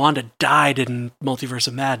because Wanda died in Multiverse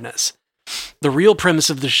of Madness? The real premise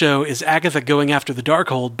of the show is Agatha going after the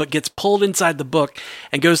Darkhold, but gets pulled inside the book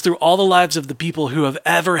and goes through all the lives of the people who have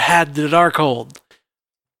ever had the Darkhold.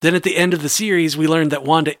 Then at the end of the series, we learned that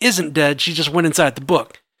Wanda isn't dead, she just went inside the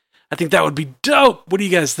book. I think that would be dope. What do you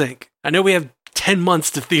guys think? I know we have 10 months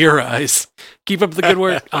to theorize. Keep up the good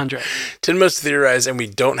work, Andre. 10 months to theorize, and we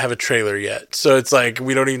don't have a trailer yet. So it's like,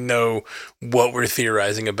 we don't even know what we're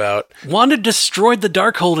theorizing about. Wanda destroyed the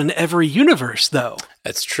Darkhold in every universe, though.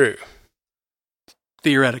 That's true.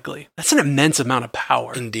 Theoretically. That's an immense amount of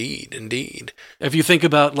power. Indeed. If you think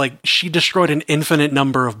about, like, she destroyed an infinite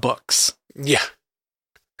number of books. Yeah.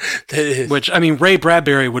 Which, I mean, Ray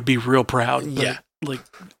Bradbury would be real proud. But, yeah. Like,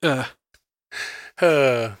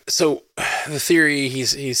 so the theory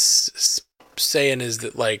he's saying is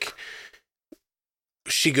that like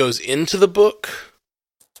she goes into the book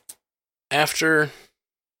after,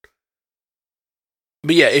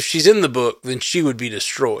 but yeah, if she's in the book, then she would be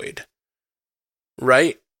destroyed,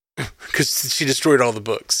 right? Because she destroyed all the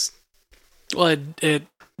books. Well, it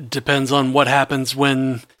depends on what happens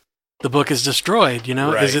when the book is destroyed. You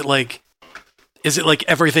know, right. Is it like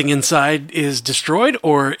everything inside is destroyed,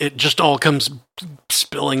 or it just all comes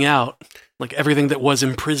spilling out? Like everything that was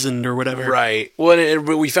imprisoned or whatever. Right. Well,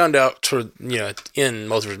 we found out in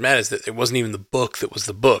Multiverse of Madness that it wasn't even the book that was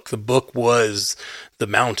the book. The book was the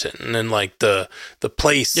mountain, and like the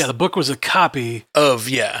place. Yeah, the book was a copy of,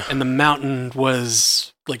 yeah. And the mountain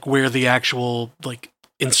was like where the actual like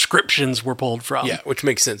inscriptions were pulled from. Yeah, which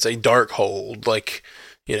makes sense. A dark hold, like,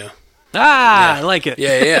 I like it.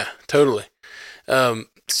 Yeah, totally.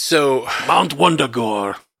 So Mount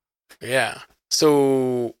Wundagore. Yeah.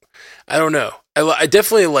 So I don't know. I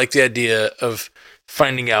definitely like the idea of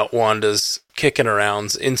finding out Wanda's kicking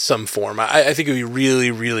around in some form. I think it'd be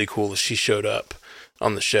really, really cool if she showed up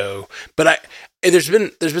on the show. But there's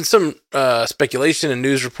been some speculation and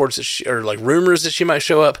news reports that or like rumors that she might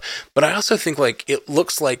show up. But I also think like it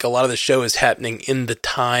looks like a lot of the show is happening in the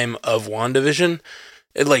time of WandaVision.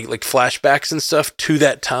 Like flashbacks and stuff to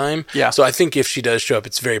that time. Yeah. So I think if she does show up,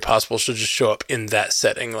 it's very possible she'll just show up in that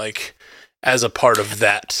setting, like as a part of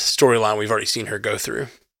that storyline we've already seen her go through.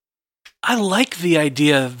 I like the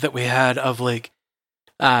idea that we had of like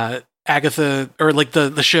Agatha, or like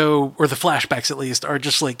the show, or the flashbacks at least, are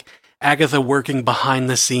just like Agatha working behind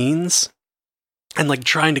the scenes and like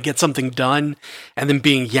trying to get something done and then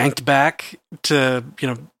being yanked back to,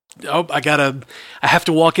 I have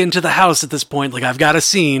to walk into the house at this point. Like, I've got a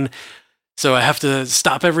scene, so I have to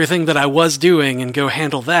stop everything that I was doing and go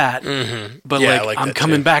handle that. Mm-hmm. But I'm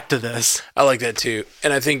coming back to this. I like that too.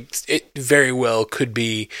 And I think it very well could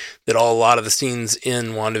be that a lot of the scenes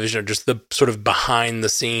in WandaVision are just the sort of behind the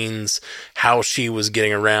scenes, how she was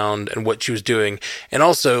getting around and what she was doing. And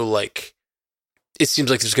also, like, it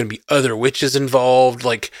seems like there's going to be other witches involved.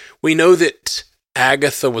 Like, we know that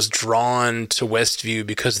Agatha was drawn to Westview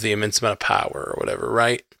because of the immense amount of power or whatever,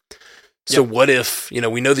 right? So what if,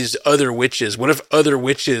 we know these other witches, what if other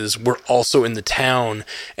witches were also in the town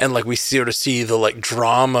and like we sort of see the like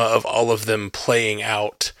drama of all of them playing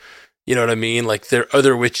out, you know what I mean? Like there are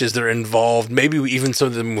other witches that are involved, maybe even some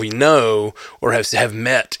of them we know or have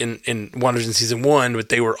met in WandaVision season 1, but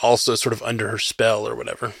they were also sort of under her spell or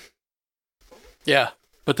whatever. Yeah,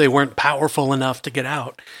 but they weren't powerful enough to get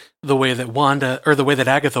out the way that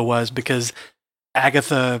Agatha was, because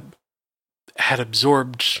Agatha had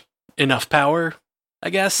absorbed enough power,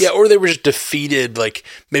 I guess. Yeah, or they were just defeated. Like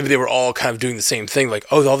maybe they were all kind of doing the same thing. Like,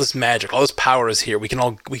 oh, all this magic, all this power is here. We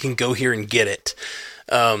can go here and get it.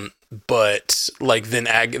 But like then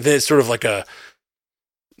it's sort of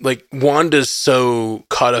like Wanda's so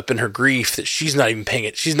caught up in her grief that she's not even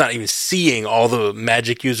she's not even seeing all the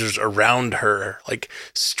magic users around her, like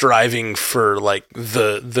striving for like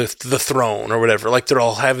the throne or whatever. Like they're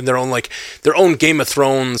all having their own Game of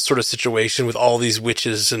Thrones sort of situation with all these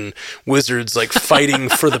witches and wizards like fighting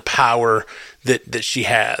for the power that she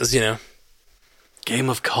has, Game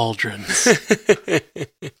of Cauldrons.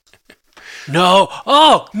 No.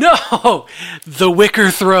 Oh, no. The Wicker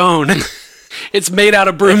Throne. It's made out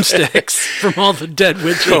of broomsticks from all the dead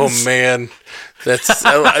witches. Oh, man. That's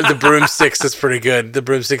the broomsticks is pretty good. The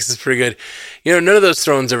broomsticks is pretty good. None of those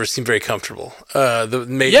thrones ever seem very comfortable.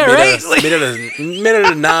 Made out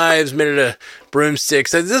of knives, made out of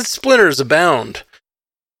broomsticks. The splinters abound.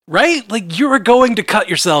 Right? Like you were going to cut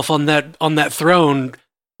yourself on that throne,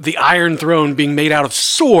 the Iron Throne being made out of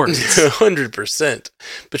swords. 100%.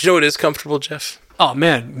 But what is comfortable, Jeff? Oh,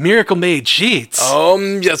 man, Miracle Made sheets.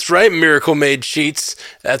 That's right, Miracle Made sheets.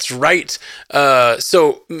 That's right.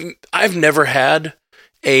 So I've never had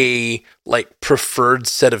a preferred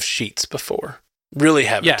set of sheets before. Really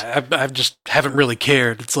haven't. Yeah, I just haven't really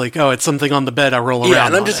cared. It's like, it's something on the bed I roll around. Yeah,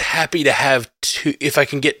 and I'm just happy to have two. If I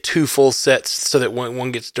can get two full sets, so that when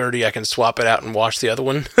one gets dirty, I can swap it out and wash the other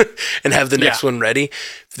one, and have the next one ready.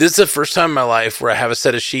 This is the first time in my life where I have a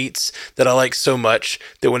set of sheets that I like so much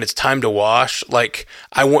that when it's time to wash,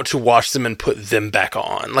 I want to wash them and put them back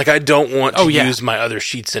on. Like I don't want to use my other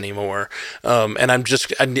sheets anymore. And I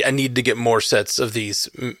need to get more sets of these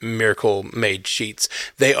Miracle Made sheets.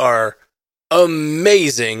 They are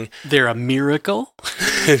amazing. They're a miracle.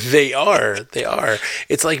 They are.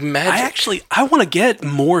 It's like magic. I want to get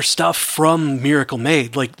more stuff from Miracle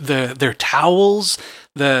Made, like their towels,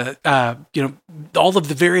 all of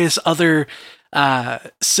the various other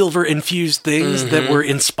silver infused things that were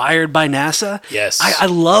inspired by NASA. Yes, I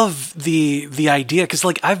love the idea, because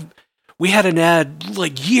we had an ad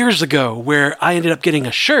years ago where I ended up getting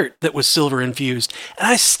a shirt that was silver infused, and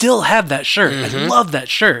I still have that shirt. I love that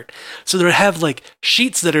shirt. So they have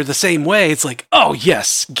sheets that are the same way. It's like, oh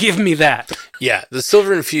yes, give me that. Yeah, the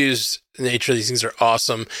silver infused nature of these things are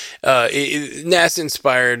awesome. NASA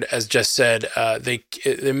inspired, as just said.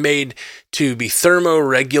 They're made to be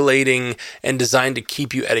thermoregulating and designed to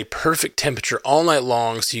keep you at a perfect temperature all night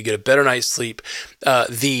long, so you get a better night's sleep.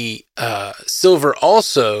 The silver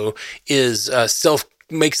also is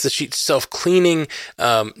makes the sheets self-cleaning.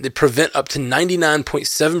 They prevent up to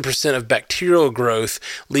 99.7% of bacterial growth,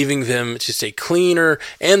 leaving them to stay cleaner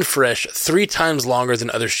and fresh 3 times longer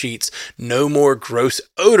than other sheets. No more gross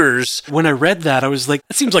odors. When I read that, I was like,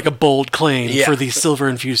 that seems like a bold claim for these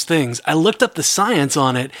silver-infused things. I looked up the science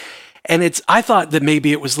on it, and I thought that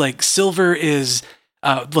maybe it was like silver is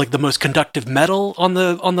like the most conductive metal on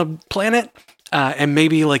the planet, and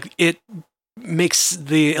maybe like it makes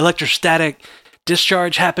the electrostatic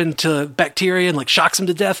discharge happen to bacteria and like shocks them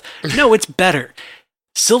to death. No, it's better.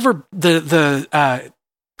 Silver, the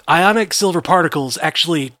ionic silver particles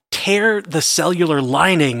actually tear the cellular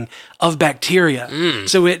lining of bacteria.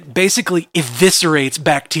 So it basically eviscerates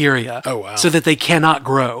bacteria. Oh, wow. So that they cannot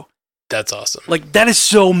grow. That's awesome. Like, that is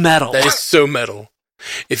so metal. That is so metal.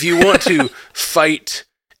 If you want to fight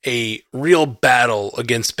a real battle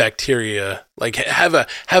against bacteria, like have a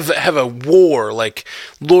war, like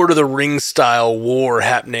Lord of the Rings style war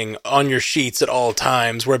happening on your sheets at all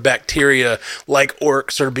times, where bacteria like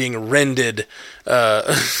orcs are being rended,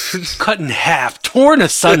 cut in half, torn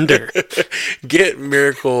asunder. Get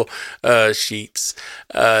Miracle sheets.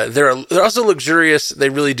 They're also luxurious. They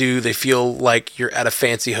really do. They feel like you're at a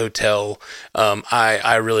fancy hotel.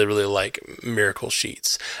 I really, really like Miracle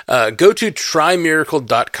sheets. Go to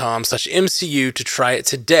trymiracle.com/MCU to try it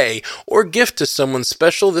today, or gift to someone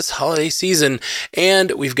special this holiday season.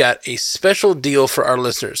 And we've got a special deal for our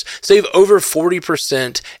listeners. Save over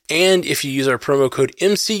 40%, and if you use our promo code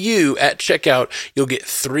MCU at checkout, you'll get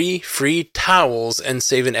 3 free towels and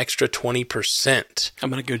save an extra 20%. I'm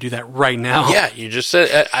going to go do that right now. Yeah, you just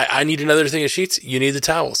said, I need another thing of sheets. You need the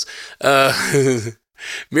towels.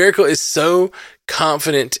 Miracle is so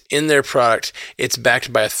confident in their product. It's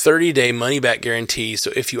backed by a 30-day money-back guarantee,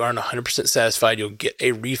 so if you aren't 100% satisfied, you'll get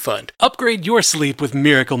a refund. Upgrade your sleep with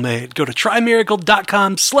Miracle Made. Go to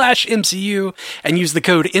trymiracle.com/MCU and use the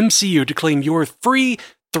code MCU to claim your free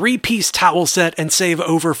 3-piece towel set and save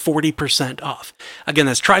over 40% off. Again,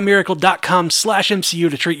 that's trymiracle.com/MCU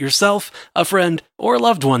to treat yourself, a friend, or a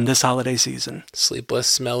loved one this holiday season. Sleepless,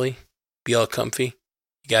 smelly, be all comfy.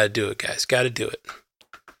 You gotta do it, guys. Gotta do it.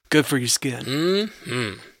 Good for your skin.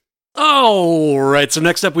 Mm-hmm. All right, so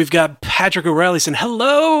next up we've got Patrick O'Reilly saying,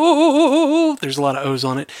 hello! There's a lot of O's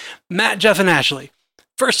on it. Matt, Jeff, and Ashley.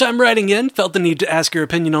 First time writing in, felt the need to ask your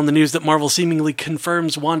opinion on the news that Marvel seemingly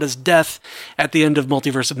confirms Wanda's death at the end of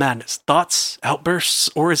Multiverse of Madness. Thoughts, outbursts,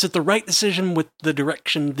 or is it the right decision with the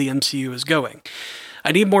direction the MCU is going?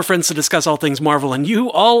 I need more friends to discuss all things Marvel, and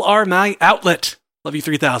you all are my outlet. Love you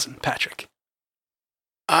 3000, Patrick.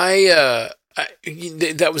 That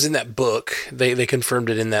was in that book. They confirmed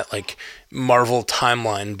it in that like Marvel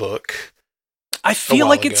timeline book. I feel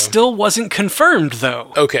like it still wasn't confirmed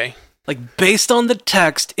though. Okay. Like based on the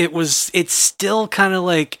text, it's still kind of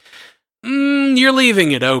like you're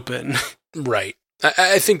leaving it open. Right.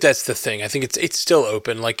 I think that's the thing. I think it's still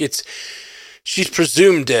open. Like she's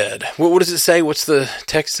presumed dead. What does it say? What's the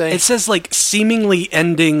text say? It says like seemingly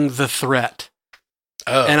ending the threat.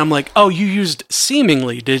 Oh. And I'm like, oh, you used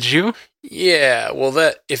seemingly, did you? Yeah,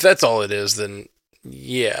 well, if that's all it is, then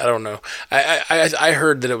yeah, I don't know. I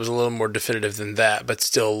heard that it was a little more definitive than that, but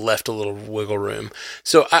still left a little wiggle room.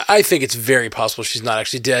 So I think it's very possible she's not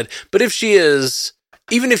actually dead. But if she is,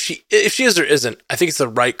 even if she is or isn't, I think it's the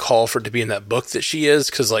right call for it to be in that book that she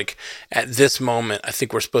is, because like at this moment, I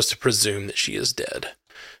think we're supposed to presume that she is dead.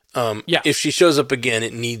 If she shows up again,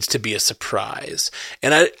 it needs to be a surprise.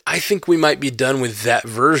 And I think we might be done with that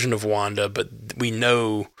version of Wanda, but we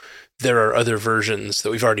know there are other versions that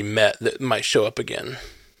we've already met that might show up again.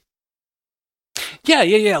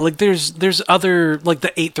 Yeah. Like there's other, like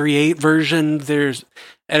the 838 version. There's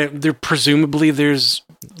presumably there's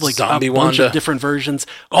like Zombie a bunch Wanda. of different versions.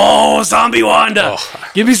 Oh, Zombie Wanda! Oh,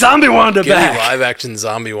 give me Zombie Wanda back! Give me live action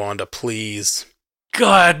Zombie Wanda, please.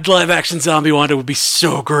 God, live action Zombie Wanda would be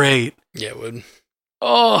so great. Yeah, it would.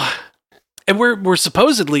 Oh, and we're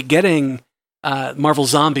supposedly getting Marvel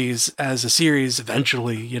Zombies as a series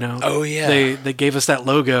eventually. You know. Oh yeah. They gave us that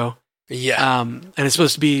logo. Yeah. And it's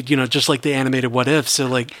supposed to be just like the animated What If. So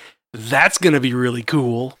like that's gonna be really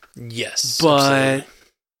cool. Yes, but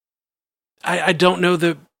I don't know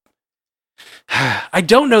that. I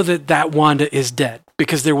don't know that Wanda is dead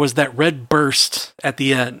because there was that red burst at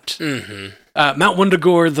the end. Mm-hmm. Mount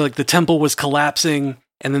Wundagore, the temple was collapsing,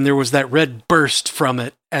 and then there was that red burst from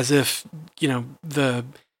it, as if the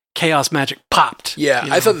chaos magic popped. Yeah,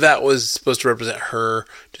 I thought that was supposed to represent her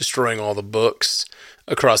destroying all the books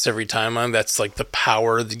across every timeline. That's like the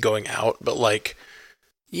power going out. But like,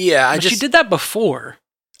 yeah, she did that before.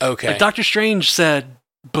 Okay, like Doctor Strange said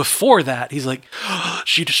before that, he's like,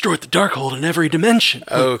 she destroyed the Darkhold in every dimension.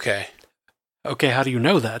 Okay. Okay, how do you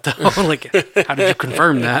know that, though? Like, how did you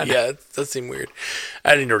confirm that? Yeah, it does seem weird.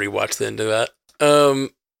 I didn't already watch the end of that.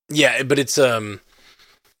 Yeah, but it's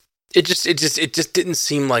it just didn't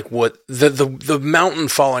seem like what the mountain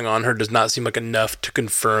falling on her does not seem like enough to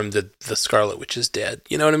confirm that the Scarlet Witch is dead.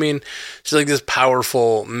 You know what I mean? She's like this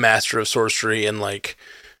powerful master of sorcery and like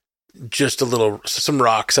just some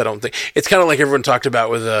rocks. I don't think it's kind of like everyone talked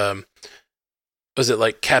about with was it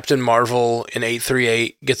like Captain Marvel in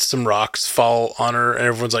 838 gets some rocks fall on her and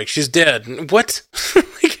everyone's like, she's dead. What?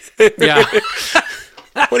 Yeah.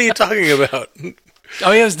 What are you talking about?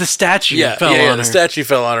 Oh, yeah, it was the statue. The statue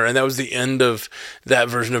fell on her, and that was the end of that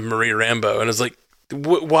version of Marie Rambeau. And it's like,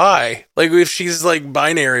 why? Like, if she's like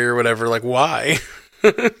binary or whatever, like, why?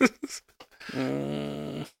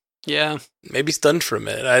 Yeah. Maybe stunned for a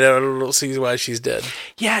minute. I don't see why she's dead.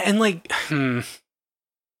 Yeah, and like,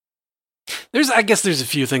 I guess there's a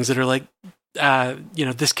few things that are like,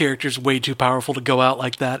 this character's way too powerful to go out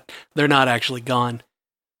like that. They're not actually gone.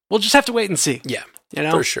 We'll just have to wait and see. Yeah,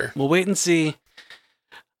 for sure. We'll wait and see.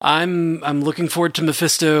 I'm looking forward to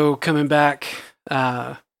Mephisto coming back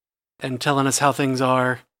and telling us how things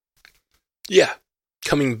are. Yeah,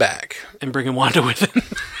 coming back and bringing Wanda with him.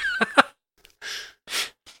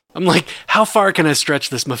 I'm like, how far can I stretch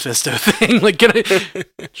this Mephisto thing? Like, can I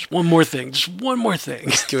just one more thing? Just one more thing.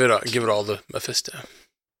 Just give it all to Mephisto.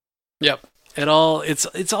 Yep,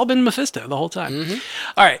 it's all been Mephisto the whole time. Mm-hmm.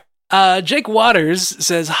 All right. Jake Waters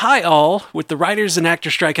says, "Hi all. With the writers and actor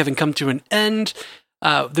strike having come to an end,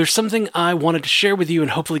 there's something I wanted to share with you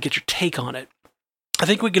and hopefully get your take on it. I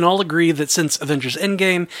think we can all agree that since Avengers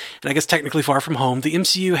Endgame, and I guess technically Far From Home, the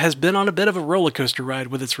MCU has been on a bit of a roller coaster ride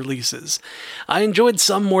with its releases. I enjoyed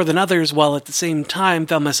some more than others, while at the same time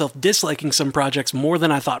found myself disliking some projects more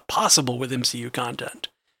than I thought possible with MCU content.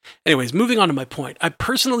 Anyways, moving on to my point, I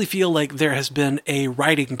personally feel like there has been a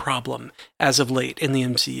writing problem as of late in the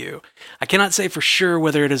MCU. I cannot say for sure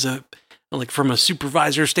whether it is from a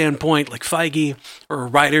supervisor standpoint, like Feige, or a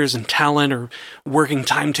writers and talent or working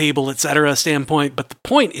timetable, etc. standpoint, but the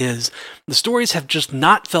point is, the stories have just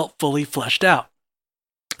not felt fully fleshed out.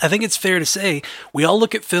 I think it's fair to say we all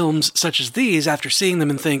look at films such as these after seeing them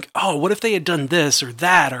and think, oh, what if they had done this or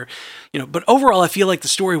that, or, but overall I feel like the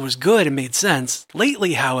story was good and made sense.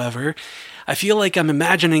 Lately, however, I feel like I'm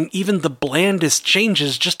imagining even the blandest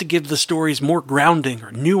changes just to give the stories more grounding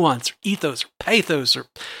or nuance or ethos or pathos or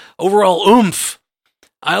overall oomph.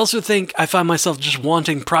 I also think I find myself just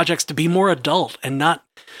wanting projects to be more adult and not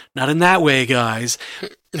in that way, guys,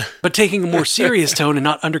 but taking a more serious tone and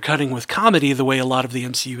not undercutting with comedy the way a lot of the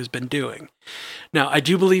MCU has been doing. Now, I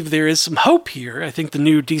do believe there is some hope here. I think the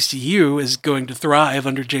new DCU is going to thrive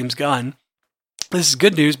under James Gunn. This is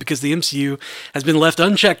good news because the MCU has been left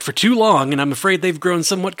unchecked for too long, and I'm afraid they've grown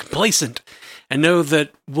somewhat complacent and know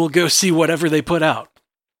that we'll go see whatever they put out.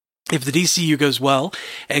 If the DCU goes well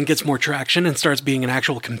and gets more traction and starts being an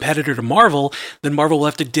actual competitor to Marvel, then Marvel will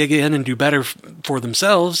have to dig in and do better for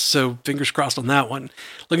themselves, so fingers crossed on that one.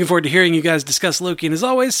 Looking forward to hearing you guys discuss Loki, and as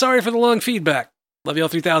always, sorry for the long feedback. Love y'all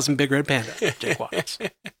 3000, Big Red Panda. Jake Watts.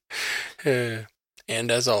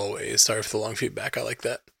 And as always, sorry for the long feedback. I like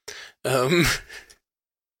that. I've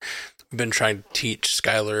been trying to teach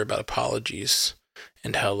Skylar about apologies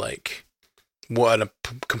and how, like, what a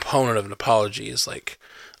component of an apology is, like,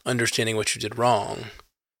 understanding what you did wrong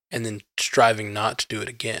and then striving not to do it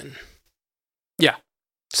again. Yeah.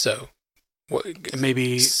 So,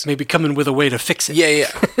 maybe coming with a way to fix it. Yeah.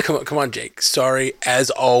 Come on, Jake. Sorry, as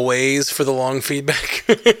always, for the long feedback.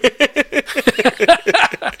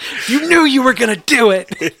 You knew you were gonna do it.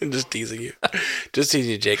 Just teasing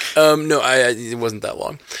you, Jake. No, it wasn't that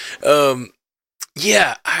long.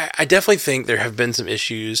 Yeah, I definitely think there have been some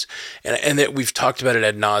issues, and that we've talked about it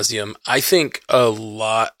ad nauseum. I think a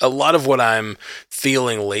lot of what I'm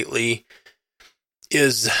feeling lately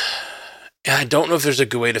is, and I don't know if there's a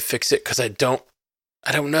good way to fix it because I don't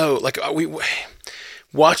know. Like we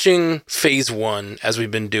watching Phase 1 as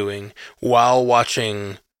we've been doing while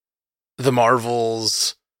watching the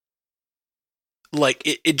Marvels. Like,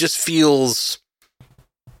 it just feels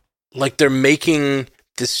like they're making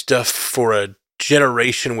this stuff for a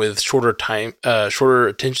generation with shorter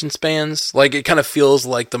attention spans. Like, it kind of feels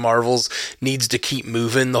like the Marvels needs to keep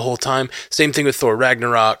moving the whole time. Same thing with Thor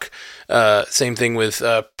Ragnarok. Same thing with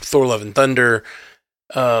Thor Love and Thunder.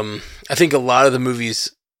 I think a lot of the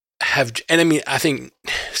movies have, and I mean, I think,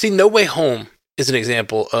 No Way Home is an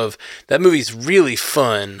example of that movie's really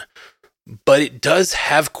fun, but it does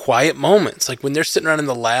have quiet moments, like when they're sitting around in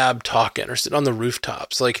the lab talking or sitting on the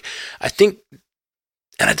rooftops. Like, I think,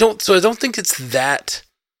 and I don't think it's that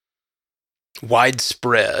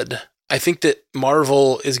widespread. I think that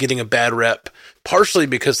Marvel is getting a bad rep, partially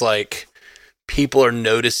because like people are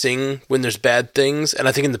noticing when there's bad things, and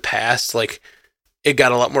I think in the past like it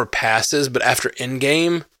got a lot more passes, but after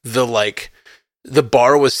Endgame, the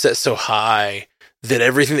bar was set so high that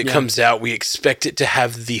everything that comes out, we expect it to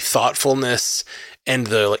have the thoughtfulness and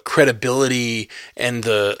the like credibility and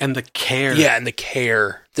the care. Yeah, and the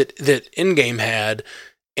care that Endgame had,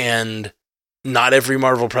 and not every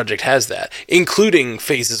Marvel project has that, including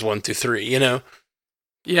phases 1 through 3, you know?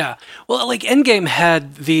 Yeah. Well, like Endgame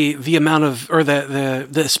had the amount of, or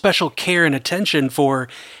the special care and attention for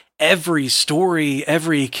every story,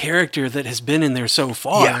 every character that has been in there so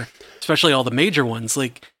far, especially all the major ones.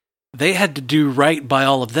 Like they had to do right by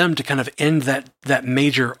all of them to kind of end that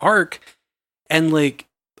major arc. And like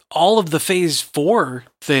all of the phase 4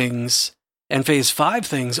 things and phase 5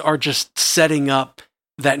 things are just setting up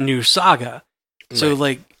that new saga. Right. So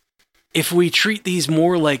like if we treat these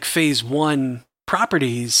more like phase 1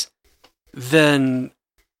 properties, then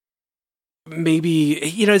maybe,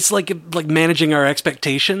 you know, it's like managing our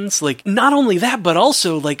expectations. Like not only that, but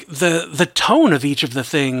also like the tone of each of the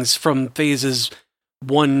things from phases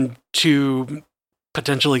 1 to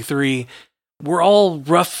potentially 3 were all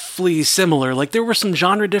roughly similar. Like there were some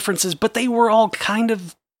genre differences, but they were all kind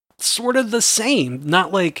of sort of the same.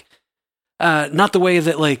 Not like not the way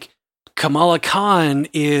that like Kamala Khan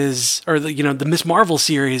is, or the Miss Marvel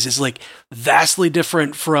series is like vastly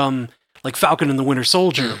different from like Falcon and the Winter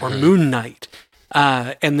Soldier or Moon Knight.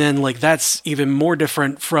 And then like that's even more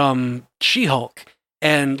different from She-Hulk.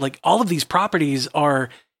 And like all of these properties are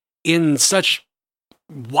in such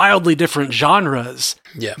wildly different genres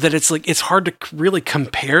that it's like, it's hard to really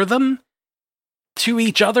compare them to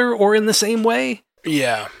each other or in the same way.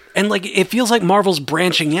 Yeah. And like, it feels like Marvel's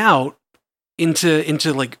branching out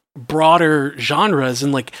into like broader genres,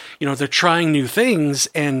 and like, you know, they're trying new things,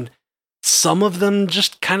 and some of them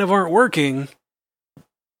just kind of aren't working.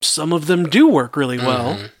 Some of them do work really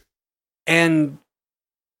well. And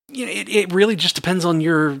you know, it really just depends on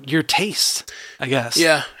your taste, I guess.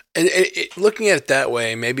 Yeah. And looking at it that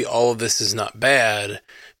way, maybe all of this is not bad,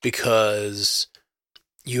 because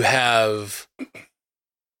you have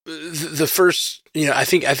the first, you know, I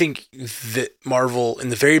think that Marvel in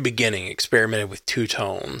the very beginning experimented with two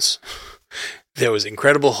tones. There was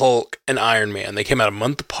Incredible Hulk and Iron Man. They came out a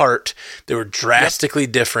month apart. They were drastically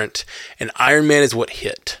different, and Iron Man is what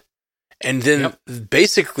hit. And then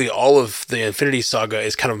basically all of the Infinity Saga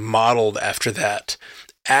is kind of modeled after that.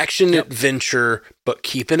 Action adventure, but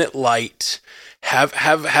keeping it light.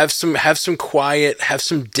 Have some quiet, have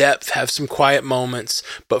some depth, have some quiet moments,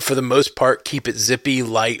 but for the most part, keep it zippy,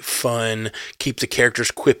 light, fun. Keep the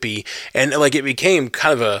characters quippy, and like it became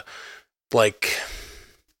kind of a like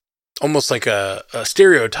almost like a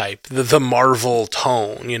stereotype, the Marvel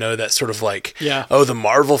tone, you know, that sort of like the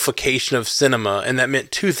Marvelification of cinema, and that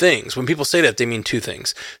meant two things. When people say that, they mean two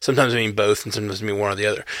things. Sometimes they mean both, and sometimes they mean one or the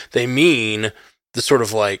other. They mean the sort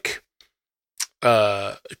of like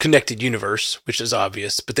connected universe, which is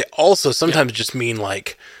obvious, but they also sometimes just mean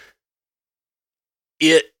like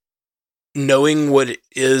it knowing what it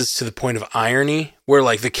is to the point of irony, where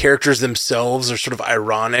like the characters themselves are sort of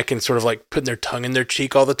ironic and sort of like putting their tongue in their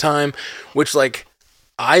cheek all the time, which like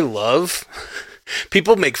I love.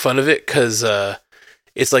 People make fun of it because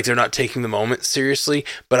it's like they're not taking the moment seriously,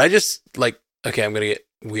 but I just like, okay, I'm gonna get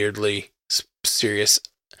weirdly serious.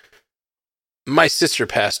 My sister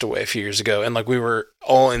passed away a few years ago, and like we were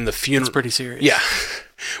all in the funeral. It's pretty serious. Yeah,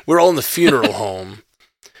 we're all in the funeral home,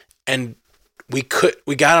 and we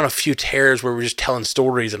got on a few tears where we were just telling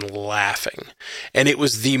stories and laughing, and it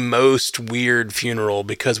was the most weird funeral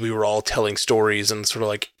because we were all telling stories and sort of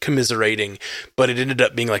like commiserating, but it ended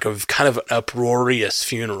up being like a kind of an uproarious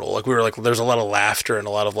funeral. Like we were like, there's a lot of laughter and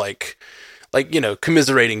a lot of like, you know,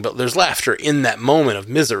 commiserating, but there's laughter in that moment of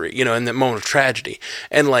misery, you know, in that moment of tragedy,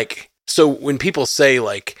 and like. So when people say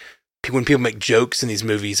like, when people make jokes in these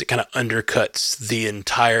movies, it kind of undercuts the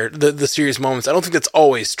entire, the serious moments. I don't think that's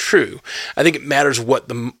always true. I think it matters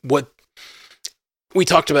what we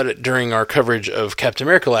talked about it during our coverage of Captain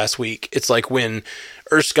America last week. It's like when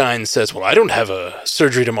Erskine says, well, I don't have a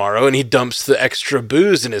surgery tomorrow, and he dumps the extra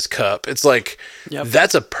booze in his cup. It's like,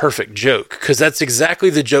 that's a perfect joke, because that's exactly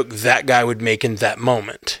the joke that guy would make in that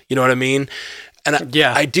moment. You know what I mean? And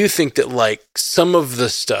I do think that like some of the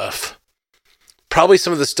stuff, probably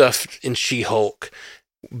some of the stuff in She-Hulk,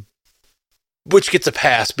 which gets a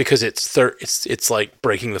pass because it's like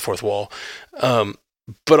breaking the fourth wall,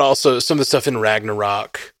 but also some of the stuff in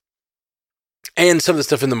Ragnarok and some of the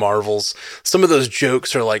stuff in the Marvels, some of those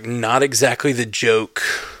jokes are like not exactly the joke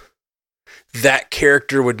that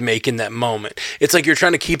character would make in that moment. It's like you're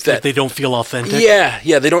trying to keep that... Like they don't feel authentic?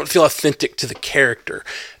 Yeah, they don't feel authentic to the character.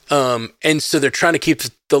 And so they're trying to keep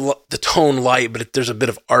the tone light, but there's a bit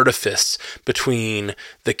of artifice between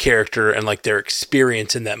the character and like their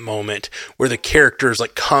experience in that moment, where the character is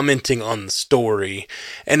like commenting on the story.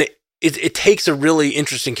 And it takes a really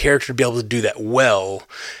interesting character to be able to do that well.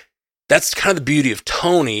 That's kind of the beauty of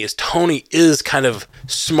Tony is kind of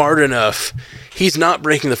smart enough. He's not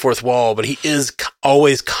breaking the fourth wall, but he is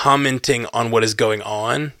always commenting on what is going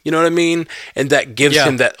on. You know what I mean? And that gives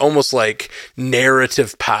him that almost like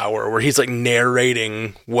narrative power, where he's like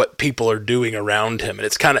narrating what people are doing around him. And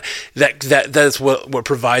it's kind of that's what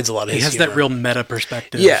provides a lot of his humor. He has that real meta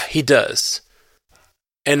perspective. Yeah, he does.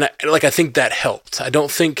 And I think that helped. I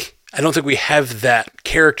don't think we have that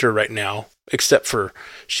character right now, except for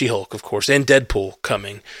She-Hulk, of course, and Deadpool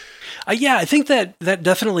coming. Yeah, I think that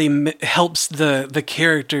definitely helps the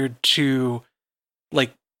character to,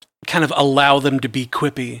 like, kind of allow them to be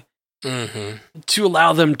quippy. Mm-hmm. To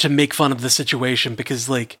allow them to make fun of the situation, because,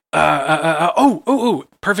 like,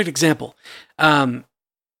 perfect example. In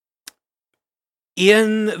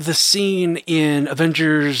the scene in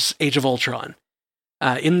Avengers Age of Ultron,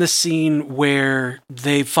 in the scene where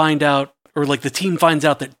they find out, or, like, the team finds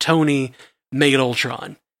out that Tony made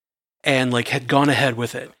Ultron and like had gone ahead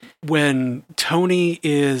with it. When Tony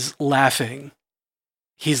is laughing,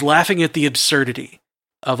 he's laughing at the absurdity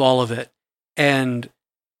of all of it. And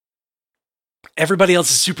everybody else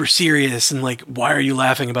is super serious and like, why are you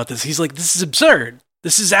laughing about this? He's like, this is absurd.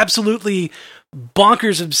 This is absolutely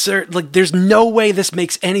bonkers absurd. Like, there's no way this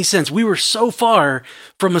makes any sense. We were so far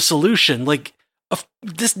from a solution. Like,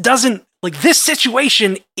 this doesn't, like, this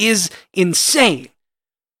situation is insane.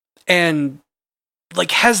 And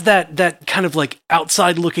like has that kind of like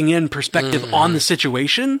outside looking in perspective on the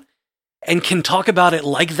situation, and can talk about it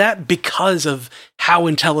like that because of how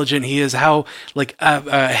intelligent he is, how like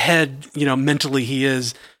ahead, you know, mentally he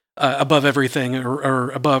is above everything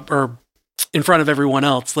or above or in front of everyone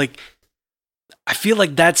else. Like, I feel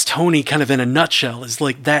like that's Tony kind of in a nutshell, is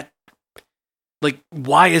like that. Like,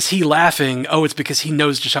 why is he laughing? Oh, it's because he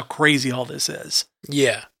knows just how crazy all this is.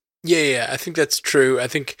 Yeah. I think that's true. I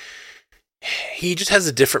think he just has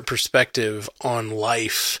a different perspective on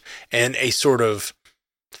life and a sort of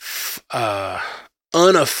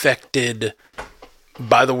unaffected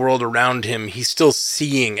by the world around him. He's still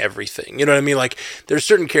seeing everything. You know what I mean? Like, there's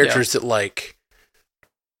certain characters that like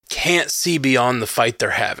can't see beyond the fight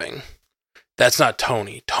they're having. That's not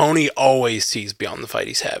Tony. Tony always sees beyond the fight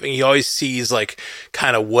he's having. He always sees like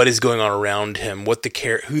kind of what is going on around him, who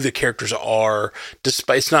the characters are.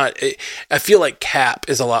 Despite I feel like Cap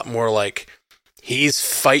is a lot more like he's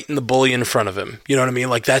fighting the bully in front of him. You know what I mean?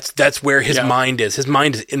 Like that's where his mind is. His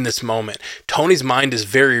mind is in this moment. Tony's mind is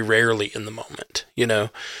very rarely in the moment. You know.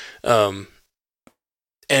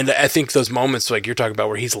 And I think those moments, like you're talking about,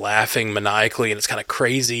 where he's laughing maniacally and it's kind of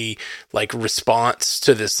crazy, like response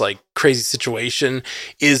to this like crazy situation,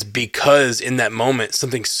 is because in that moment,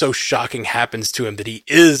 something so shocking happens to him that he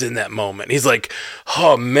is in that moment. He's like,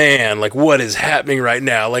 oh man, like what is happening right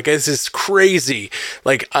now? Like, this is crazy.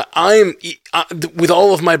 Like I'm with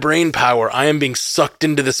all of my brain power, I am being sucked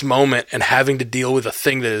into this moment and having to deal with a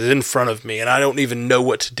thing that is in front of me. And I don't even know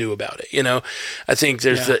what to do about it. You know, I think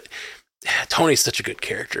there's that. Tony's such a good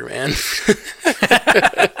character, man.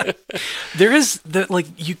 There is that, like,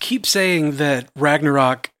 you keep saying that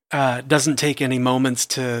Ragnarok doesn't take any moments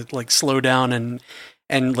to like slow down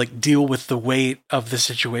and like deal with the weight of the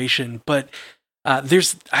situation, but I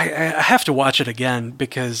have to watch it again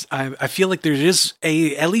because I feel like there is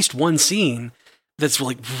at least one scene that's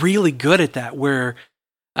like really good at that, where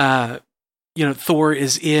you know, Thor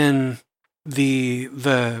is in the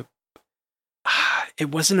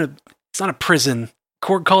it's not a prison.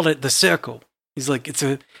 Korg called it the circle. He's like, it's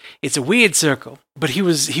a weird circle. But he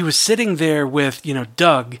was sitting there with, you know,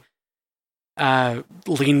 Doug,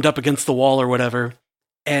 leaned up against the wall or whatever.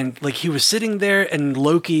 And like he was sitting there and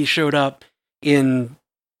Loki showed up in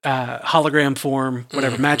hologram form,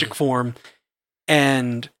 whatever, magic form,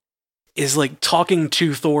 and is like talking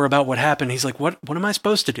to Thor about what happened. He's like, what am I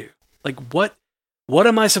supposed to do? Like, what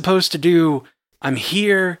am I supposed to do? I'm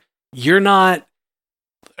here. You're not.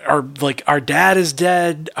 Our dad is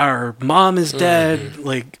dead, our mom is dead,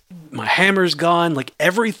 like my hammer's gone, like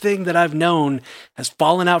everything that I've known has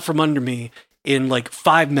fallen out from under me in like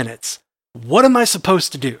 5 minutes. What am I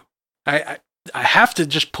supposed to do? I have to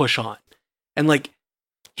just push on. And like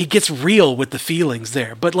he gets real with the feelings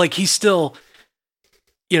there, but like he's still,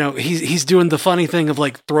 you know, he's doing the funny thing of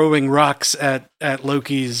like throwing rocks at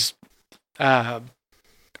Loki's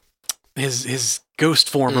his ghost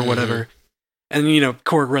form or whatever. And,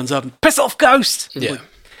 Korg runs up and, piss off, Ghost! Yeah.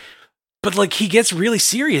 But, like, he gets really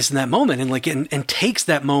serious in that moment and, like, and takes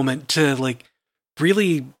that moment to, like,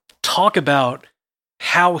 really talk about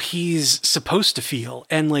how he's supposed to feel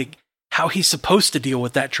and, like, how he's supposed to deal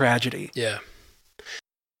with that tragedy. Yeah.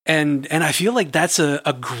 And I feel like that's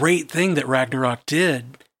a great thing that Ragnarok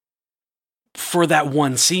did for that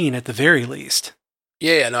one scene at the very least.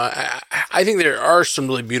 Yeah, no, I think there are some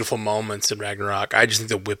really beautiful moments in Ragnarok. I just think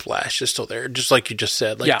the whiplash is still there, just like you just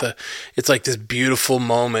said. Like it's like this beautiful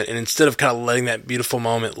moment, and instead of kind of letting that beautiful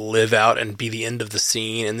moment live out and be the end of the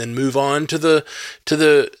scene, and then move on to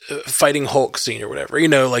the fighting Hulk scene or whatever,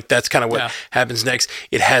 like that's kind of what happens next.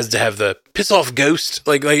 It has to have the piss off Ghost,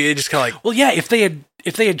 like it just kind of like. Well, yeah, if they had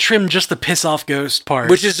trimmed just the piss off Ghost part,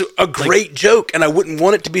 which is a great joke, and I wouldn't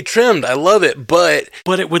want it to be trimmed. I love it, but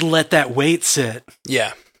it would let that weight sit.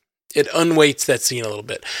 Yeah, it unweights that scene a little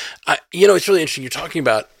bit. It's really interesting. You're talking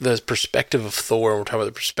about the perspective of Thor, and we're talking about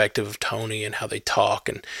the perspective of Tony and how they talk,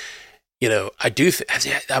 and I do. I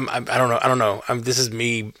don't know. This is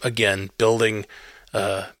me again building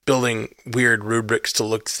weird rubrics to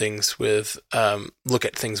look at things with.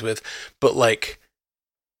 But like.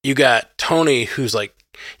 You got Tony, who's like,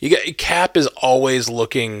 Cap is always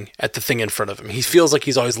looking at the thing in front of him. He feels like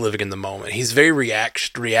he's always living in the moment. He's very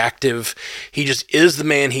reactive. He just is the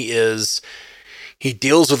man he is. He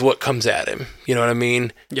deals with what comes at him. You know what I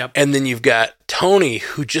mean? Yep. And then you've got Tony,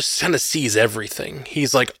 who just kind of sees everything.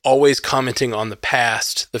 He's like always commenting on the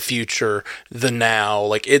past, the future, the now.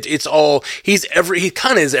 Like it's all, he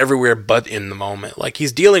kind of is everywhere but in the moment. Like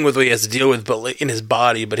he's dealing with what he has to deal with, but in his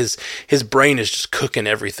body, but his brain is just cooking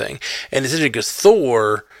everything. And essentially because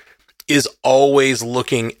Thor is always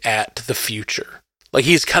looking at the future. Like,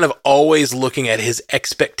 he's kind of always looking at his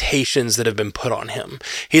expectations that have been put on him.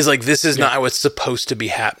 He's like, this is not what's supposed to be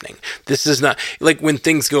happening. This is not, like, when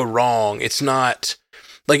things go wrong, it's not,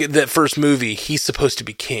 like, that first movie, he's supposed to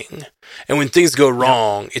be king. And when things go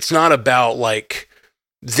wrong, it's not about, like,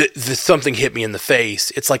 something hit me in the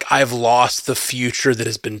face. It's like, I've lost the future that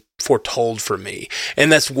has been foretold for me. And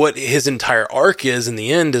that's what his entire arc is in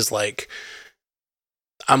the end, is like,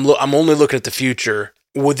 I'm only looking at the future.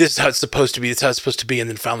 Well, this is how it's supposed to be. This is how it's supposed to be. And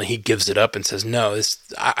then finally he gives it up and says, no,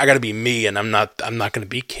 I got to be me, and I'm not going to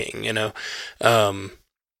be king. I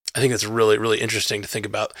think that's really, really interesting to think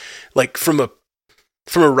about. Like from a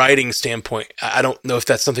writing standpoint, I don't know if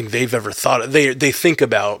that's something they've ever thought of. They think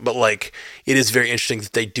about, but like, it is very interesting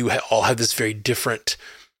that they do all have this very different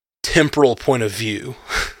temporal point of view.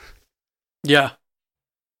 Yeah.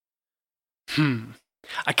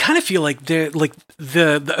 I kind of feel like the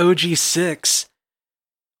OG6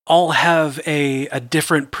 all have a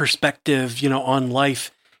different perspective, on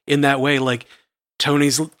life in that way. Like,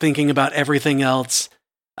 Tony's thinking about everything else.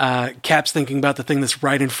 Cap's thinking about the thing that's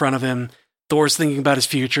right in front of him. Thor's thinking about his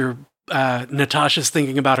future. Natasha's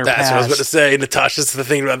thinking about her past. That's what I was about to say. Natasha's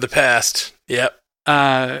thinking about the past. Yep.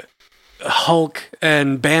 Hulk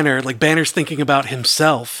and Banner, like, Banner's thinking about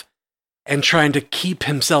himself and trying to keep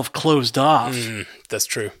himself closed off. That's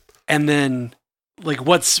true. And then, like,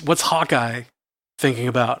 what's Hawkeye thinking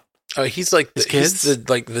about? Oh, he's like his kids? He's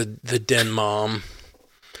the den mom.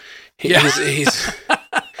 He's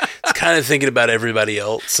kind of thinking about everybody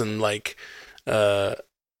else, and like,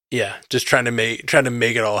 just trying to make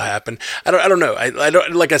it all happen. I don't know. I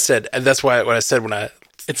don't, like I said, and that's why what I said when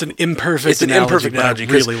it's an imperfect analogy.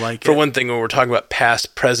 I really like it. For one thing, when we're talking about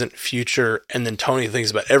past, present, future, and then Tony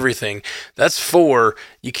thinks about everything, that's 4.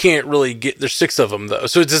 You can't really get, there's 6 of them though.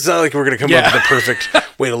 So it's just not like we're going to come up with the perfect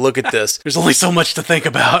way to look at this. There's only so much to think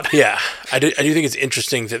about. Yeah. I do think it's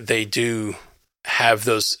interesting that they do have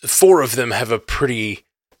those, 4 of them have a pretty,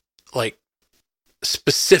 like,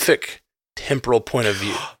 specific temporal point of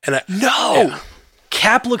view. And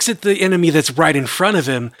Cap looks at the enemy that's right in front of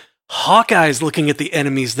him. Hawkeye's looking at the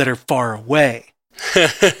enemies that are far away.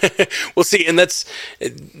 Well, see, and that's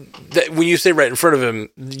when you say right in front of him,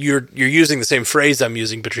 you're using the same phrase I'm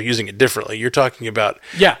using, but you're using it differently. You're talking about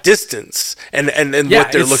distance and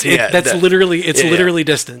what they're looking at. That's literally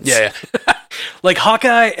distance. Yeah. Like,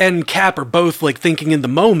 Hawkeye and Cap are both like thinking in the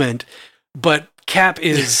moment, but Cap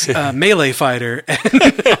is a melee fighter and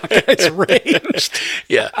Hawkeye's ranged.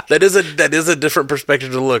 Yeah, that is a different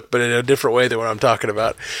perspective to look, but in a different way than what I'm talking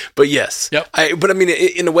about. But yes, but I mean,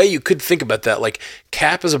 in a way, you could think about that. Like,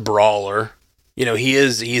 Cap is a brawler. He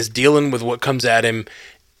is dealing with what comes at him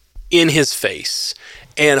in his face,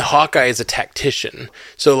 And Hawkeye is a tactician.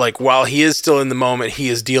 So, like, while he is still in the moment, he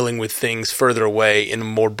is dealing with things further away in a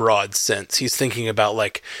more broad sense. He's thinking about,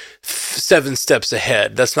 like, 7 steps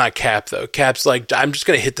ahead. That's not Cap, though. Cap's like, I'm just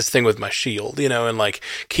going to hit this thing with my shield, you know, and, like,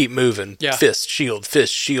 keep moving. Yeah. Fist,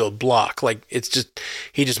 shield, block. Like, it's just,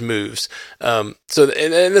 he just moves. And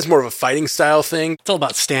that's more of a fighting style thing. It's all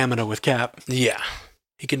about stamina with Cap. Yeah.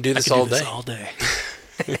 He can do this all day. All day.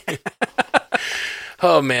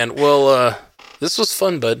 Oh, man. Well, this was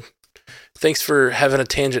fun, bud. Thanks for having a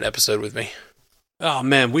tangent episode with me. Oh,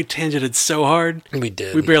 man, we tangented so hard. We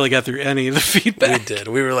did. We barely got through any of the feedback. We did.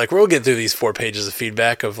 We were like, we'll get through these 4 pages of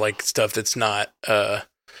feedback of, like, stuff that's not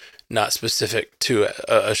specific to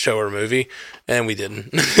a show or movie, and we didn't.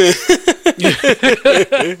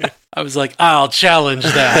 I was like, I'll challenge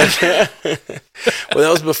that. Well,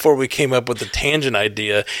 that was before we came up with the tangent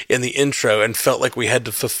idea in the intro and felt like we had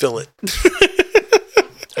to fulfill it.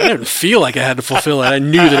 I didn't feel like I had to fulfill it. I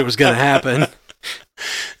knew that it was going to happen.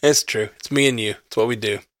 It's true. It's me and you. It's what we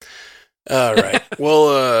do. All right.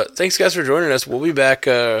 Well, thanks guys for joining us. We'll be back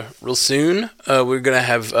real soon. We're gonna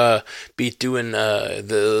have be doing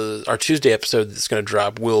our Tuesday episode that's gonna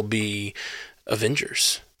drop will be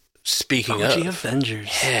Avengers. Speaking of Avengers,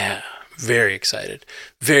 yeah, very excited.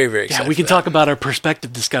 Very, very excited. Yeah, we can talk about our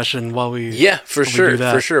perspective discussion while we for sure.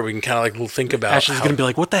 For sure. We can kind of like think about Ashley's going to be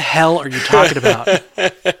like, what the hell are you talking about?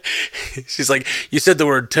 She's like, you said the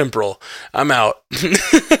word temporal. I'm out.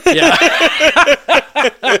 Yeah.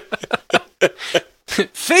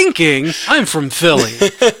 Thinking I'm from Philly.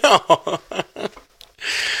 All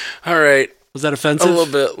right. Was that offensive? A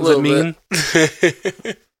little bit. Was it mean?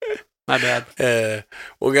 My bad.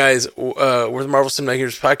 Well, guys, we're the Marvel Cinematic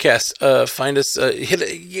Universe podcast. Find us.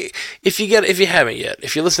 If you haven't yet,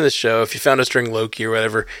 if you listen to this show, if you found us during Loki or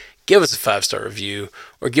whatever, give us a 5-star review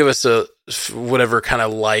or give us a whatever kind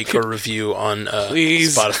of like or review on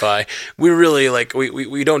Spotify. We really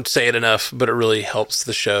we don't say it enough, but it really helps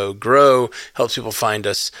the show grow, helps people find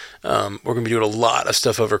us. We're going to be doing a lot of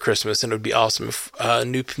stuff over Christmas, and it would be awesome if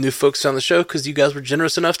new folks found the show because you guys were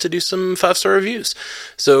generous enough to do some 5-star reviews.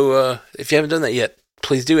 So if you haven't done that yet,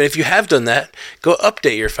 please do. And if you have done that, go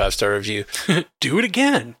update your 5-star review. Do it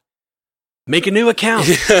again. Make a new account.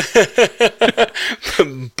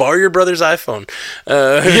 Borrow your brother's iPhone.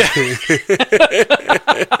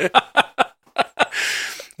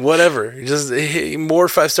 Whatever. Just more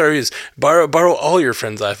 5-star reviews. Borrow all your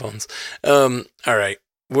friends' iPhones. All right.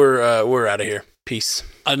 We're out of here. Peace.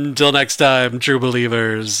 Until next time, true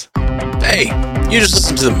believers. Hey, you just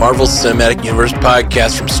listened to the Marvel Cinematic Universe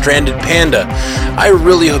podcast from Stranded Panda. I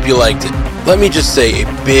really hope you liked it. Let me just say a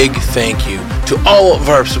big thank you to all of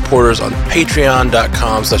our supporters on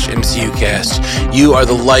patreon.com/MCUcast. You are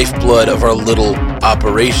the lifeblood of our little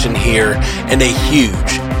operation here, and a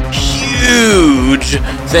huge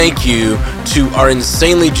thank you to our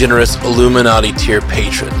insanely generous Illuminati tier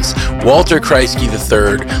patrons, Walter Kreisky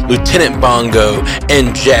III, Lieutenant Bongo,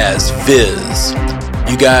 and Jazz Viz.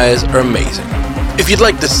 You guys are amazing. If you'd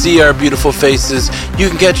like to see our beautiful faces, you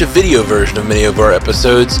can catch a video version of many of our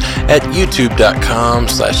episodes at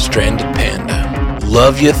youtube.com/strandedpanda.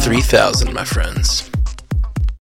 Love you 3000, my friends.